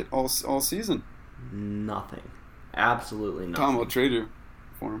jack shit all season. Nothing. Absolutely nothing. Tom, I'll trade you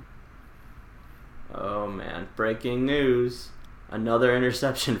for him. Oh man! Breaking news. Another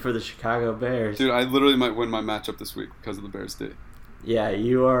interception for the Chicago Bears. Dude, I literally might win my matchup this week because of the Bears D. Yeah,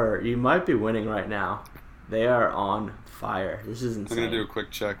 you are. You might be winning right now. They are on fire. This is insane. I'm going to do a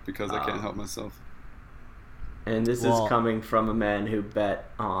quick check because I can't help myself. And this is coming from a man who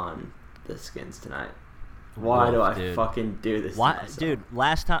bet on the Skins tonight. Why do I fucking do this? Why, dude?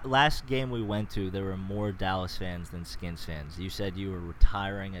 Last game we went to, there were more Dallas fans than Skins fans. You said you were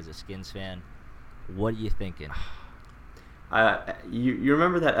retiring as a Skins fan. What are you thinking? You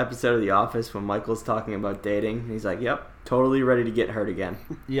remember that episode of The Office when Michael's talking about dating? He's like, "Yep, totally ready to get hurt again."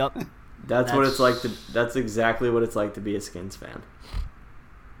 Yep. That's what it's like to. That's exactly what it's like to be a Skins fan.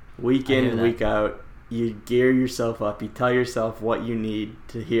 Week in and week out, you gear yourself up. You tell yourself what you need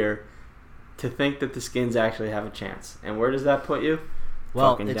to hear to think that the Skins actually have a chance. And where does that put you?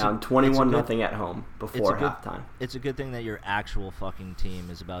 Well, fucking down 21-0 at home before halftime. It's a good thing that your actual fucking team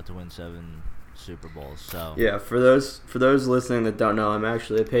is about to win 7 Super Bowls. So yeah, for those listening that don't know, I'm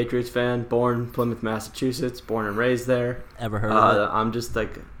actually a Patriots fan, born Plymouth, Massachusetts, born and raised there. Ever heard of it? I'm just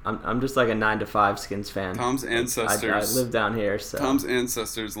like a 9-to-5 Skins fan. Tom's ancestors. I live down here, so Tom's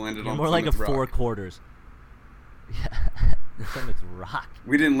ancestors landed on more Plymouth like a Rock. 4 quarters. Yeah, Plymouth Rock.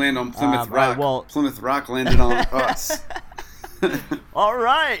 We didn't land on Plymouth Rock. Right, well, Plymouth Rock landed on us. All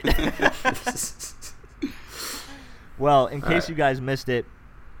right. Well, in case you guys missed it,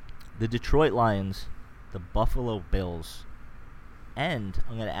 the Detroit Lions, the Buffalo Bills, and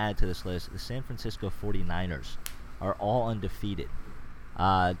I'm going to add to this list, the San Francisco 49ers are all undefeated.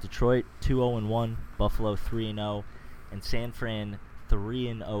 Detroit 2-0-1, Buffalo 3-0, and San Fran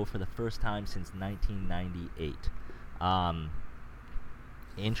 3-0 for the first time since 1998.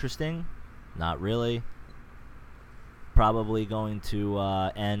 Interesting? Not really. Probably going to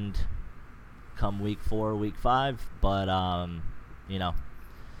end come week 4, week 5, but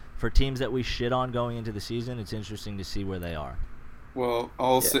for teams that we shit on going into the season, it's interesting to see where they are. Well,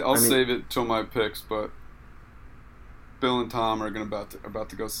 I'll save it till my picks, but Bill and Tom are about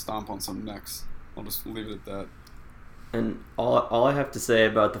to go stomp on some necks. I'll just leave it at that. And all I have to say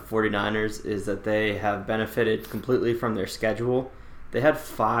about the 49ers is that they have benefited completely from their schedule. They had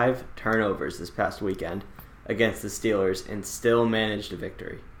 5 turnovers this past weekend against the Steelers and still managed a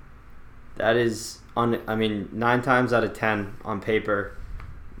victory. That is, 9 times out of 10 on paper,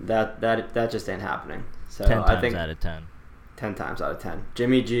 that just ain't happening. So 10 times I think out of 10. 10 times out of 10.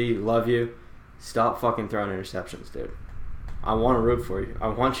 Jimmy G, love you. Stop fucking throwing interceptions, dude. I want to root for you. I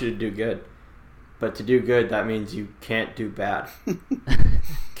want you to do good. But to do good, that means you can't do bad.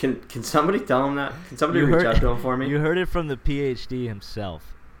 Can somebody tell him that? Can somebody reach out to him for me? You heard it from the PhD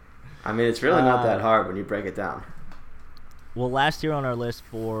himself. I mean, it's really not that hard when you break it down. Well, last year on our list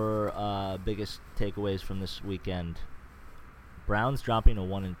for biggest takeaways from this weekend, Browns dropping to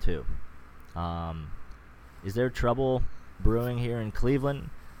 1-2. Is there trouble brewing here in Cleveland?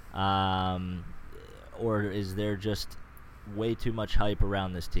 Or is there just way too much hype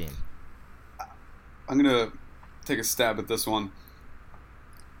around this team? I'm going to take a stab at this one.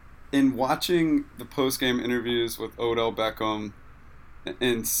 In watching the post-game interviews with Odell Beckham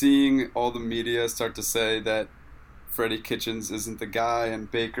and seeing all the media start to say that Freddie Kitchens isn't the guy and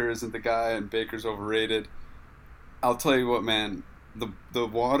Baker isn't the guy and Baker's overrated, I'll tell you what, man, the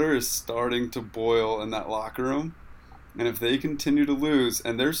water is starting to boil in that locker room. And if they continue to lose,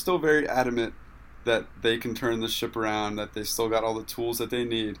 and they're still very adamant that they can turn the ship around, that they still got all the tools that they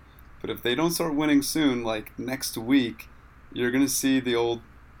need, but if they don't start winning soon, like next week, you're going to see the old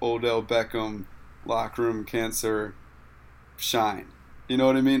Odell Beckham locker room cancer shine. You know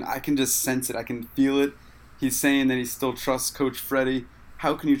what I mean? I can just sense it. I can feel it. He's saying that he still trusts Coach Freddie.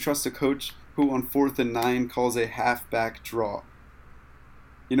 How can you trust a coach who on 4th and 9 calls a halfback draw?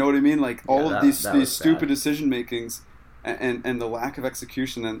 You know what I mean? Like all of these stupid decision makings and the lack of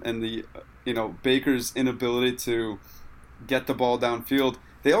execution and the Baker's inability to get the ball downfield.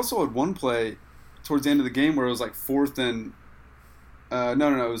 They also had one play towards the end of the game where it was like 4th and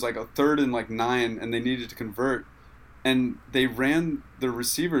it was like a 3rd and like 9, and they needed to convert, and they ran the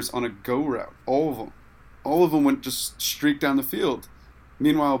receivers on a go route. All of them went just streaked down the field.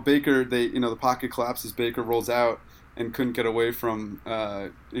 Meanwhile, Baker, the pocket collapses. Baker rolls out and couldn't get away from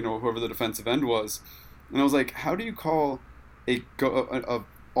whoever the defensive end was. And I was like, how do you call a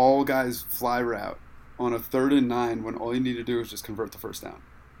all guys fly route on a 3rd and 9 when all you need to do is just convert the first down?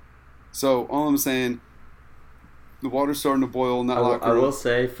 So all I'm saying, the water's starting to boil in that locker room. I will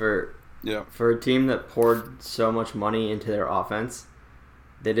say for a team that poured so much money into their offense,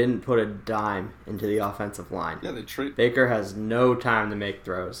 they didn't put a dime into the offensive line. Yeah, they trade. Baker has no time to make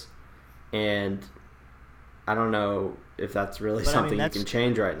throws, and I don't know if that's really something you can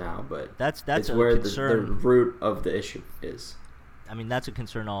change right now, but that's where concern. The root of the issue is. I mean, that's a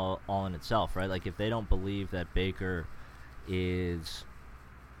concern all in itself, right? Like, if they don't believe that Baker is,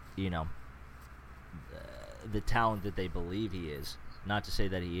 the talent that they believe he is, not to say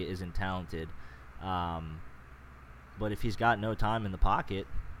that he isn't talented, but if he's got no time in the pocket,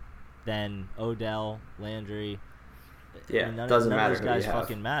 then Odell, Landry, none of those guys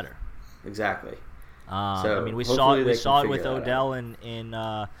fucking matter. Exactly. We saw it with Odell in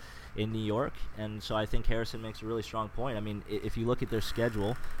New York, and so I think Harrison makes a really strong point. I mean, if you look at their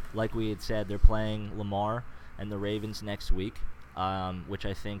schedule, like we had said, they're playing Lamar and the Ravens next week, which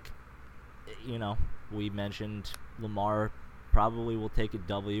I think, we mentioned Lamar probably will take a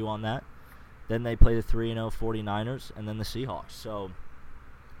W on that. Then they play the 3-0 49ers and then the Seahawks. So,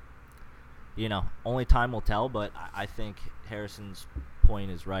 only time will tell, but I think Harrison's point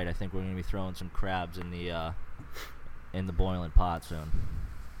is right. I think we're going to be throwing some crabs in the boiling pot soon.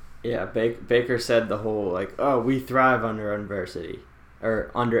 Yeah, Baker said the whole, we thrive under adversity.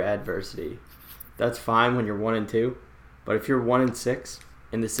 That's fine when you're 1-2, but if you're 1-6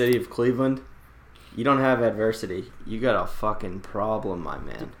 in the city of Cleveland, you don't have adversity. You got a fucking problem, my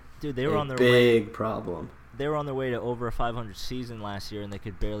man. Dude, they were on their big problem. They were on their way to over a 500 season last year, and they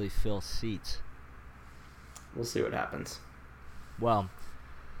could barely fill seats. We'll see what happens. Well,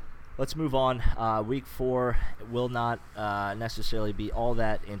 let's move on. Week 4 will not necessarily be all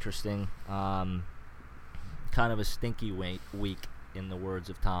that interesting. Kind of a stinky week, in the words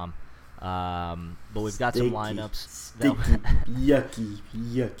of Tom. But we've got some lineups.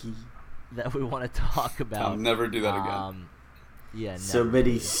 Yucky. That we want to talk about. I'll never do that again. Yeah, so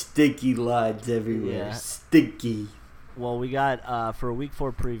many sticky lines everywhere. Yeah. Sticky. Well, we got for a Week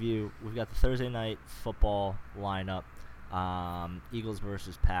 4 preview, we've got the Thursday night football lineup. Eagles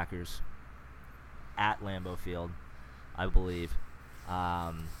versus Packers at Lambeau Field, I believe.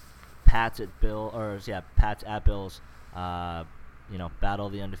 Pats at Bills. Battle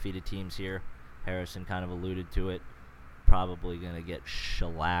the undefeated teams here. Harrison kind of alluded to it. Probably gonna get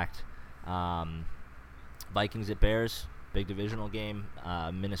shellacked. Vikings at Bears, big divisional game.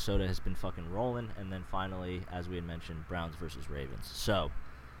 Minnesota has been fucking rolling, and then finally, as we had mentioned, Browns versus Ravens. So,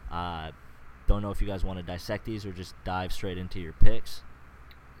 don't know if you guys want to dissect these or just dive straight into your picks.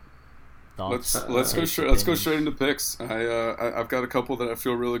 Thoughts? Let's go straight into picks. I've got a couple that I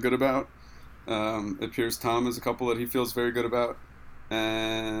feel really good about. It appears Tom has a couple that he feels very good about,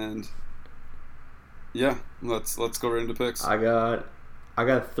 and yeah, let's go right into picks. I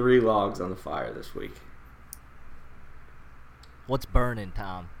got 3 logs on the fire this week. What's burning,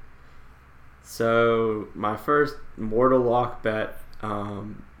 Tom? So my first mortal lock bet,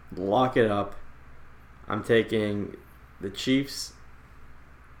 lock it up. I'm taking the Chiefs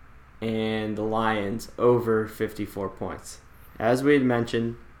and the Lions over 54 points. As we had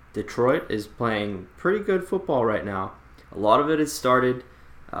mentioned, Detroit is playing pretty good football right now. A lot of it has started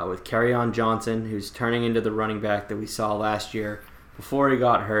with Kerryon Johnson, who's turning into the running back that we saw last year before he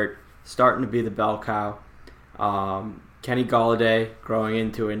got hurt, starting to be the bell cow. Kenny Golladay growing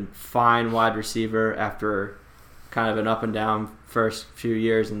into a fine wide receiver after kind of an up and down first few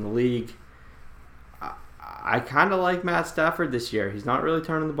years in the league. I kind of like Matt Stafford this year. He's not really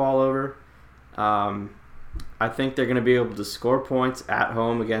turning the ball over. I think they're going to be able to score points at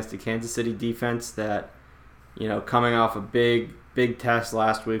home against the Kansas City defense that coming off a big test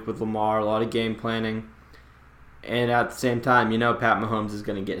last week with Lamar, a lot of game planning. And at the same time, Pat Mahomes is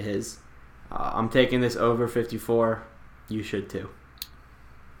going to get his. I'm taking this over 54. You should too.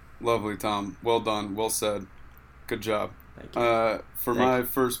 Lovely, Tom. Well done. Well said. Good job. Thank you. For my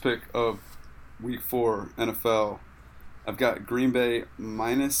first pick of Week 4 NFL, I've got Green Bay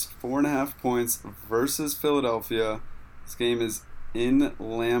minus 4.5 points versus Philadelphia. This game is in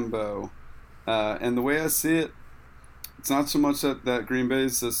Lambeau. And the way I see it, it's not so much that Green Bay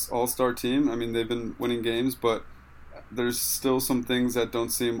is this all-star team. I mean, they've been winning games, but there's still some things that don't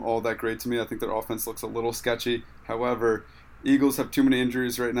seem all that great to me. I think their offense looks a little sketchy. However, Eagles have too many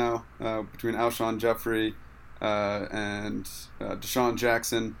injuries right now between Alshon Jeffrey and Deshaun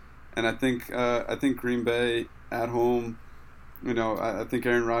Jackson. And I think Green Bay at home, I think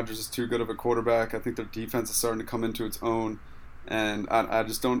Aaron Rodgers is too good of a quarterback. I think their defense is starting to come into its own. And I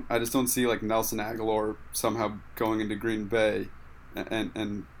just don't see like Nelson Aguilar somehow going into Green Bay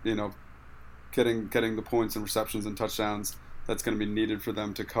and getting the points and receptions and touchdowns that's going to be needed for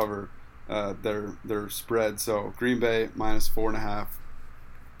them to cover their spread. So Green Bay minus 4.5,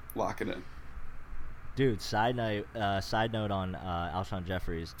 lock it in. Dude, side note on Alshon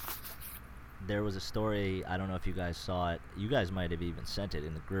Jeffries. There was a story, I don't know if you guys saw it. You guys might have even sent it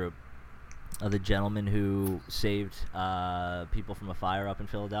in the group. Of the gentleman who saved people from a fire up in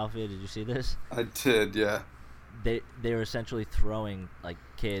Philadelphia. Did you see this? I did, yeah. They were essentially throwing like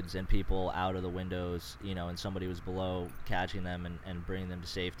kids and people out of the windows, and somebody was below catching them and bringing them to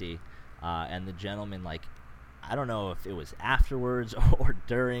safety. And the gentleman, like, I don't know if it was afterwards or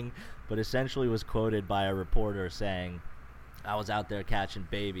during, but essentially was quoted by a reporter saying, "I was out there catching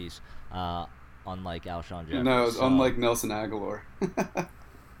babies," unlike Alshon Jeffries. No, unlike Nelson Aguilar.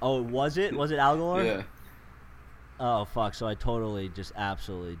 Oh, was it? Was it Aguilar? Yeah. Oh, fuck. So I totally just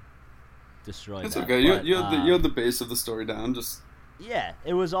absolutely destroyed It's that. okay. But, you had the base of the story down. Just yeah,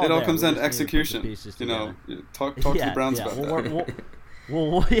 it was all it all there. comes We down to just needed to put the execution. pieces together. Talk to the Browns yeah. about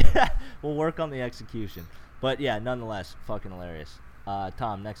that. We'll work on the execution. But yeah, nonetheless, fucking hilarious.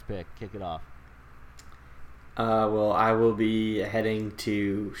 Tom, next pick. Kick it off. Well, I will be heading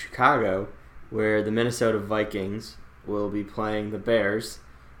to Chicago, where the Minnesota Vikings will be playing the Bears.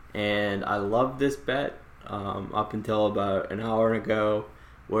 And I love this bet up until about an hour ago,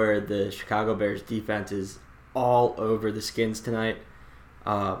 where the Chicago Bears defense is all over the Skins tonight.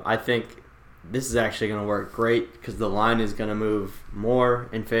 I think this is actually going to work great because the line is going to move more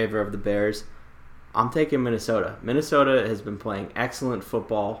in favor of the Bears. I'm taking Minnesota. Minnesota has been playing excellent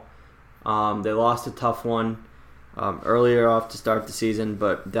football. They lost a tough one earlier off to start the season,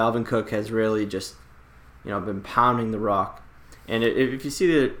 but Dalvin Cook has really just been pounding the rock. And if you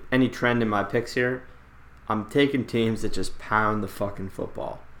see any trend in my picks here, I'm taking teams that just pound the fucking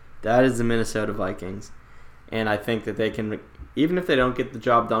football. That is the Minnesota Vikings. And I think that they can, even if they don't get the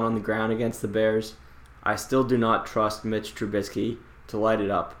job done on the ground against the Bears, I still do not trust Mitch Trubisky to light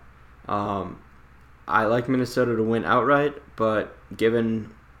it up. I like Minnesota to win outright, but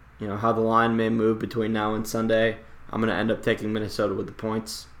given how the line may move between now and Sunday, I'm going to end up taking Minnesota with the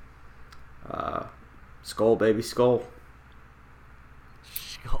points. Skol, baby, skol.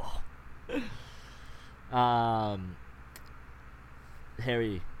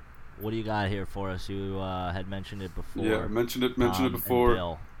 Harry, what do you got here for us? You had mentioned it before. Yeah, mentioned it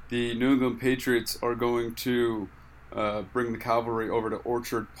before. The New England Patriots are going to bring the cavalry over to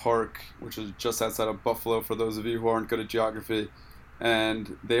Orchard Park, which is just outside of Buffalo, for those of you who aren't good at geography.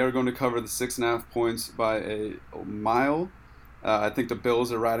 And they are going to cover the 6.5 points by a mile. I think the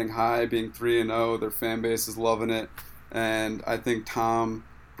Bills are riding high, being 3-0. Their fan base is loving it. And I think Tom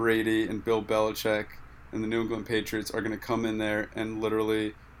Brady and Bill Belichick and the New England Patriots are going to come in there and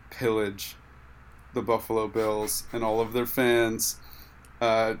literally pillage the Buffalo Bills and all of their fans.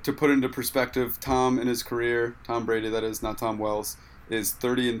 To put into perspective, Tom in his career, Tom Brady, that is, not Tom Wells, is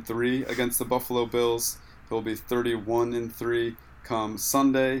 30-3 against the Buffalo Bills. He'll be 31-3 come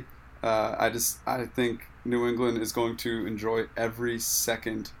Sunday. I think New England is going to enjoy every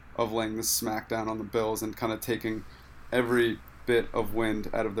second of laying the smackdown on the Bills and kind of taking every bit of wind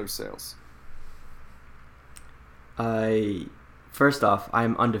out of their sails. First off,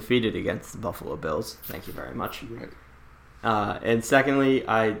 I'm undefeated against the Buffalo Bills. Thank you very much. Right. And secondly,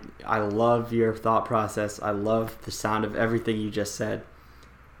 I love your thought process. I love the sound of everything you just said.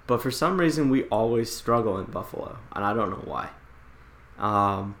 But for some reason, we always struggle in Buffalo, and I don't know why.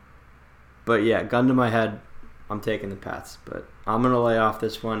 But yeah, gun to my head, I'm taking the Pats. But I'm going to lay off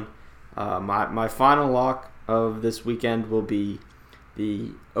this one. My final lock of this weekend will be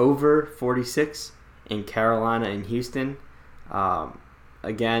the over 46 in Carolina and Houston.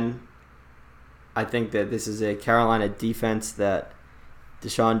 Again, I think that this is a Carolina defense that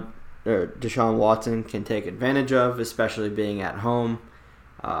Deshaun Watson can take advantage of, especially being at home.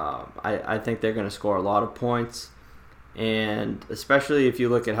 I think they're going to score a lot of points, and especially if you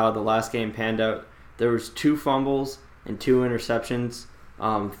look at how the last game panned out, there was 2 fumbles and 2 interceptions.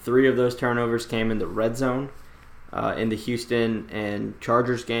 3 of those turnovers came in the red zone in the Houston and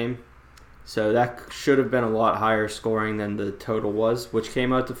Chargers game. So that should have been a lot higher scoring than the total was, which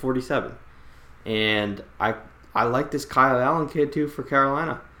came out to 47. And I like this Kyle Allen kid too for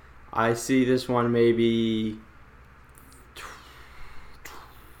Carolina. I see this one maybe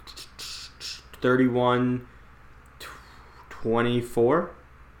 31-24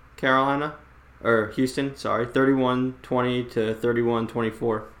 Carolina. Or Houston, sorry. 31-20 to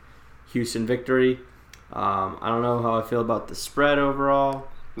 31-24 Houston victory. I don't know how I feel about the spread overall.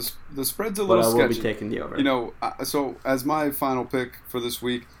 The spread's a little sketchy. But I will be taking the over. So as my final pick for this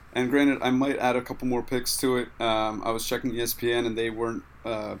week, and granted, I might add a couple more picks to it. I was checking ESPN, and they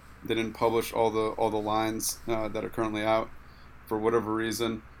didn't publish all the lines that are currently out for whatever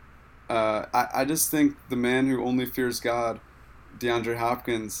reason. I just think the man who only fears God, DeAndre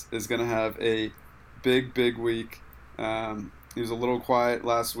Hopkins, is going to have a big week. He was a little quiet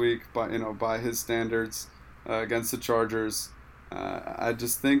last week, by his standards against the Chargers. I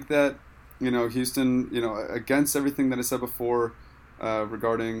just think that Houston, against everything that I said before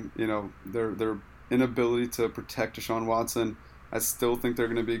regarding their inability to protect Deshaun Watson, I still think they're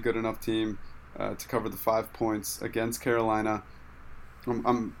going to be a good enough team to cover the 5 points against Carolina.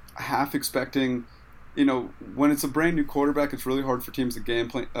 I'm half expecting. When it's a brand new quarterback, it's really hard for teams to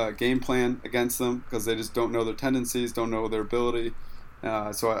game plan against them because they just don't know their tendencies, don't know their ability.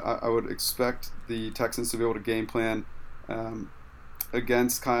 So I would expect the Texans to be able to game plan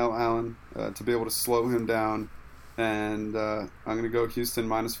against Kyle Allen, to be able to slow him down. And I'm going to go Houston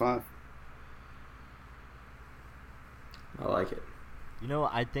 -5. I like it.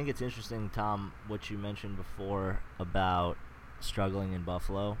 I think it's interesting, Tom, what you mentioned before about struggling in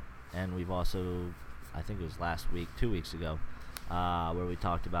Buffalo. And we've also, I think it was last week, 2 weeks ago, where we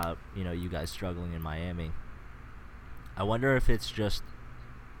talked about, you guys struggling in Miami. I wonder if it's just,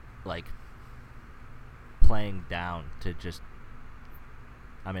 like, playing down to just,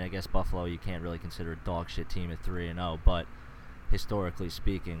 I guess Buffalo you can't really consider a dog shit team at 3-0, but historically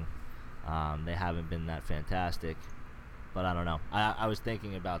speaking, they haven't been that fantastic. But I don't know. I was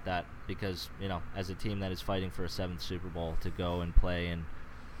thinking about that because, as a team that is fighting for a 7th Super Bowl, to go and play in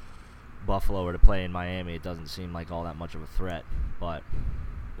Buffalo or to play in Miami, it doesn't seem like all that much of a threat. But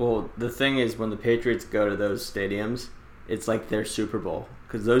the thing is, when the Patriots go to those stadiums, it's like their Super Bowl,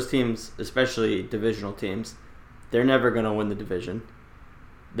 because those teams, especially divisional teams, they're never going to win the division.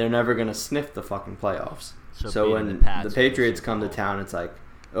 They're never going to sniff the fucking playoffs. So when the Patriots come to town, it's like,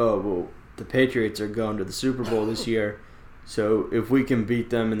 oh, well, the Patriots are going to the Super Bowl this year, so if we can beat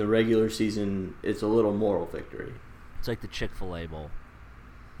them in the regular season, it's a little moral victory. It's like the Chick-fil-A Bowl.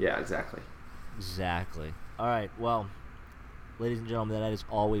 Yeah, exactly. All right, well, ladies and gentlemen, that is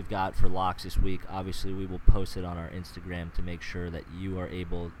all we've got for locks this week. Obviously, we will post it on our Instagram to make sure that you are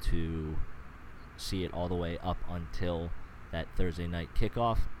able to see it all the way up until that Thursday night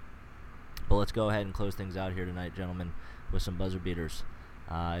kickoff. But let's go ahead and close things out here tonight, gentlemen, with some buzzer beaters,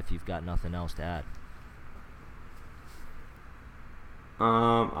 if you've got nothing else to add.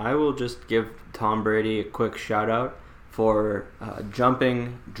 I will just give Tom Brady a quick shout-out for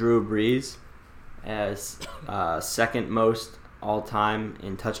jumping Drew Brees as second most all-time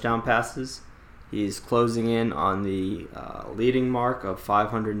in touchdown passes. He's closing in on the leading mark of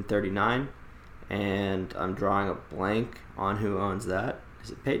 539, and I'm drawing a blank on who owns that.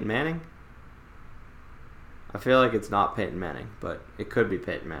 Is it Peyton Manning? I feel like it's not Peyton Manning, but it could be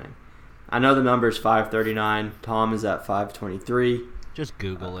Peyton Manning. I know the number is 539. Tom is at 523. Just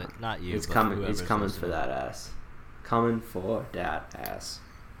Google it, not you. He's coming. He's coming for that ass. Coming for that ass.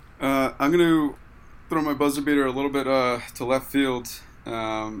 I'm going to throw my buzzer beater a little bit to left field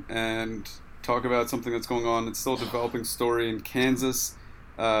and talk about something that's going on. It's still a developing story in Kansas.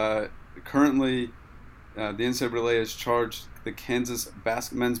 Currently, the NCAA has charged the Kansas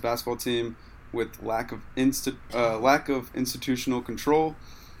men's basketball team with lack of institutional control,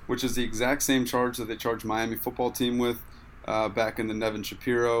 which is the exact same charge that they charged Miami football team with back in the Nevin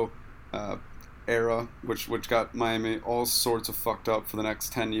Shapiro era, which got Miami all sorts of fucked up for the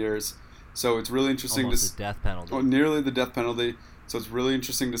next 10 years. So it's really interesting. Almost the death penalty. Oh, nearly the death penalty. So it's really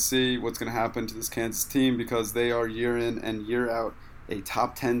interesting to see what's going to happen to this Kansas team, because they are year in and year out a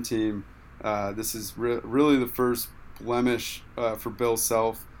top 10 team. This is really the first blemish for Bill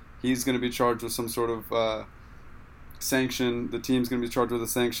Self. He's going to be charged with some sort of sanction. The team's going to be charged with a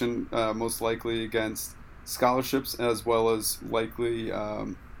sanction, most likely against scholarships, as well as likely,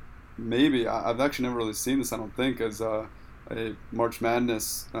 maybe, I've actually never really seen this, I don't think, as a March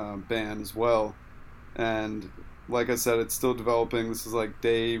Madness ban as well. And like I said, it's still developing. This is like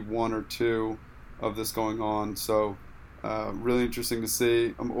day 1 or 2 of this going on. So really interesting to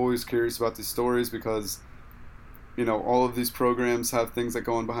see. I'm always curious about these stories because, you know, all of these programs have things that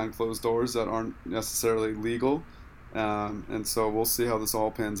go on behind closed doors that aren't necessarily legal. And so we'll see how this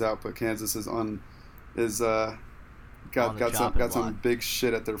all pans out. But Kansas is got some big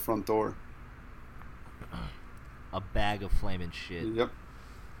shit at their front door. A bag of flaming shit. Yep.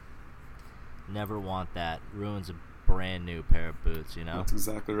 Never want that. Ruins a brand new pair of boots, you know? That's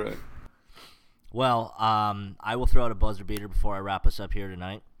exactly right. Well, I will throw out a buzzer beater before I wrap us up here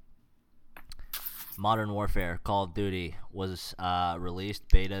tonight. Modern Warfare, Call of Duty, was released.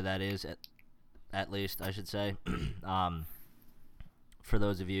 Beta, that is, at least, I should say. For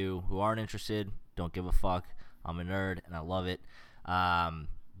those of you who aren't interested, don't give a fuck. I'm a nerd, and I love it.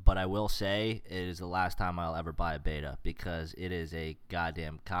 But I will say it is the last time I'll ever buy a beta because it is a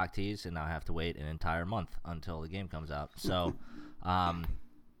goddamn cock tease, and I have to wait an entire month until the game comes out. So,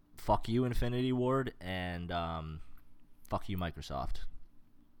 fuck you, Infinity Ward, and fuck you, Microsoft.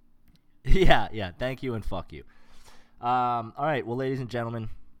 Yeah, thank you and fuck you. All right, well, ladies and gentlemen,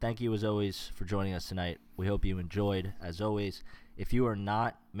 thank you as always for joining us tonight. We hope you enjoyed, as always. If you are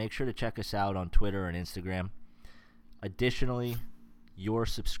not, make sure to check us out on Twitter and Instagram. Additionally, your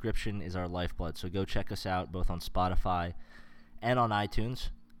subscription is our lifeblood, so go check us out both on Spotify and on iTunes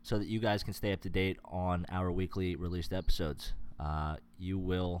so that you guys can stay up to date on our weekly released episodes. You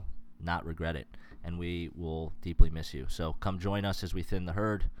will not regret it, and we will deeply miss you. So come join us as we thin the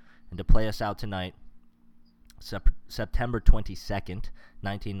herd. And to play us out tonight, September 22nd,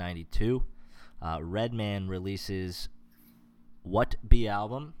 1992, Redman releases What Be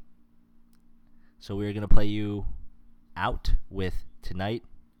album. So we're going to play you out with Tonight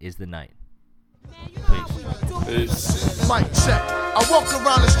is the Night. Peace. Mic check. I walk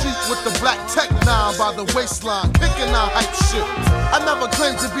around the street with the black Tech 9 by the waistline, kicking out hype shit. I never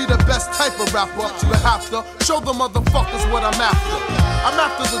claimed to be the best type of rapper, but have to show the motherfuckers what I'm after. I'm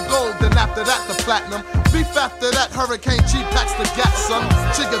after the gold, then after that the platinum. Beef after that, Hurricane G packs the gat, son.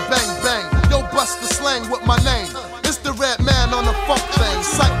 Chigga bang bang, yo bust the slang with my name. It's the red man on the funk thing.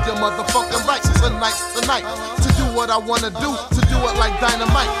 Psych your motherfucking rights tonight. To do what I wanna do, to do it like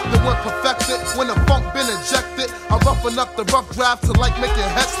dynamite. The one perfected, when the funk been injected. I roughen up the rough draft to like make your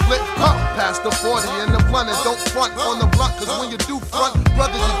head split. Past the 40 and the blunt, and don't front on the blunt, cause when you do front,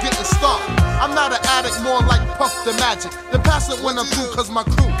 brother, you getting stomped. I'm not an addict, more like Puff the Magic. Then pass it when I'm through, cause my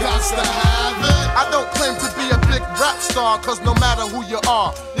crew got to have it. I don't claim to be a big rap star, cause no matter who you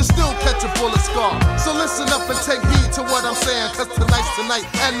are, you still catch a bullet scar. So listen up and take heed to what I'm saying, cause tonight's tonight,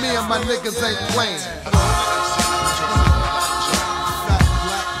 and me and my niggas ain't playing.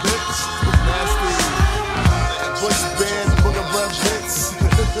 Bush band, booger breath hits.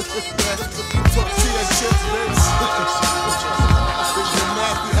 Tortilla chips, bitch.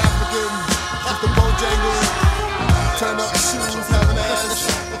 Nasty African, with the Bojangles. Turn up the shoes, have an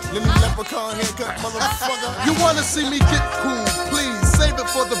ass. Let me leprechaun haircut, motherfucker. You wanna see me get cool, please. Save it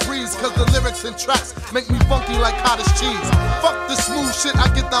for the breeze, cause the lyrics and tracks make me funky like cottage cheese. Fuck the smooth shit, I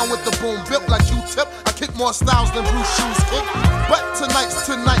get down with the boom. Built like Q-tip, I kick more styles than Bruce Shoes kick. But tonight's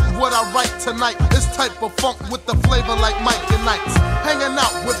tonight, what I write tonight is type of funk with the flavor like Mike and Knights. Hanging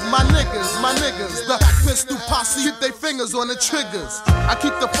out with my niggas, the pistol posse, hit they fingers on the triggers. I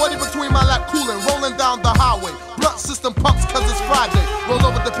keep the 40 between my lap coolin', rolling down the highway. Blunt system pumps cause it's Friday. Roll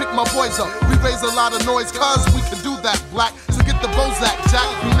over to pick my boys up. We raise a lot of noise cause we can do that, black. So get the Bozak, Jack,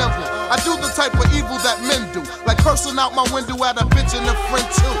 be nimble. I do the type of evil that men do, like cursing out my window at a bitch and a friend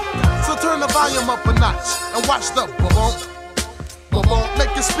too. So turn the volume up a notch and watch the boom.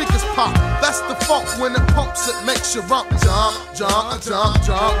 Make your speakers pop. That's the funk when it pumps, it makes you jump.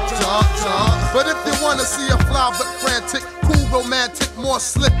 But if you wanna see a fly but frantic, cool, romantic, more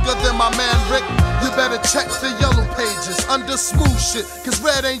slicker than my man Rick, you better check the yellow pages under smooth shit, cause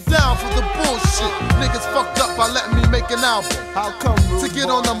Red ain't down for the bullshit. Niggas fucked up by letting me make an album. How come, to get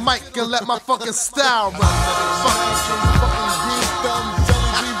on the mic and let my fucking style run. Fucking green thumb,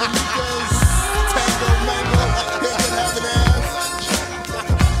 jelly bean bonitas, tango mango, here can have an ass.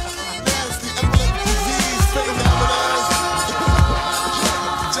 Nasty epileptic disease, face having ass.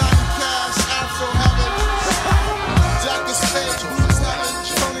 Johnny Cash, Afro having. Jack is fake, boots having.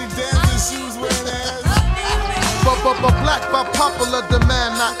 Tony Danza shoes wearing ass. But black by popular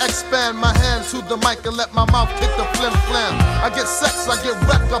demand, I expand my hand into the mic and let my mouth kick the flim flam. I get sex, I get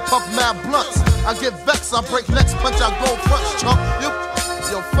wrecked, I puff mad blunts. I get vexed, I break necks, punch, I go fronts, chump.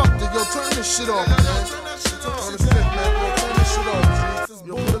 Yo, fuck it, yo, turn this shit off, man. Turn this shit, man. Yo, turn this shit off, G.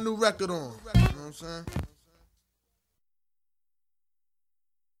 Yo, put a new record on. You know what I'm saying?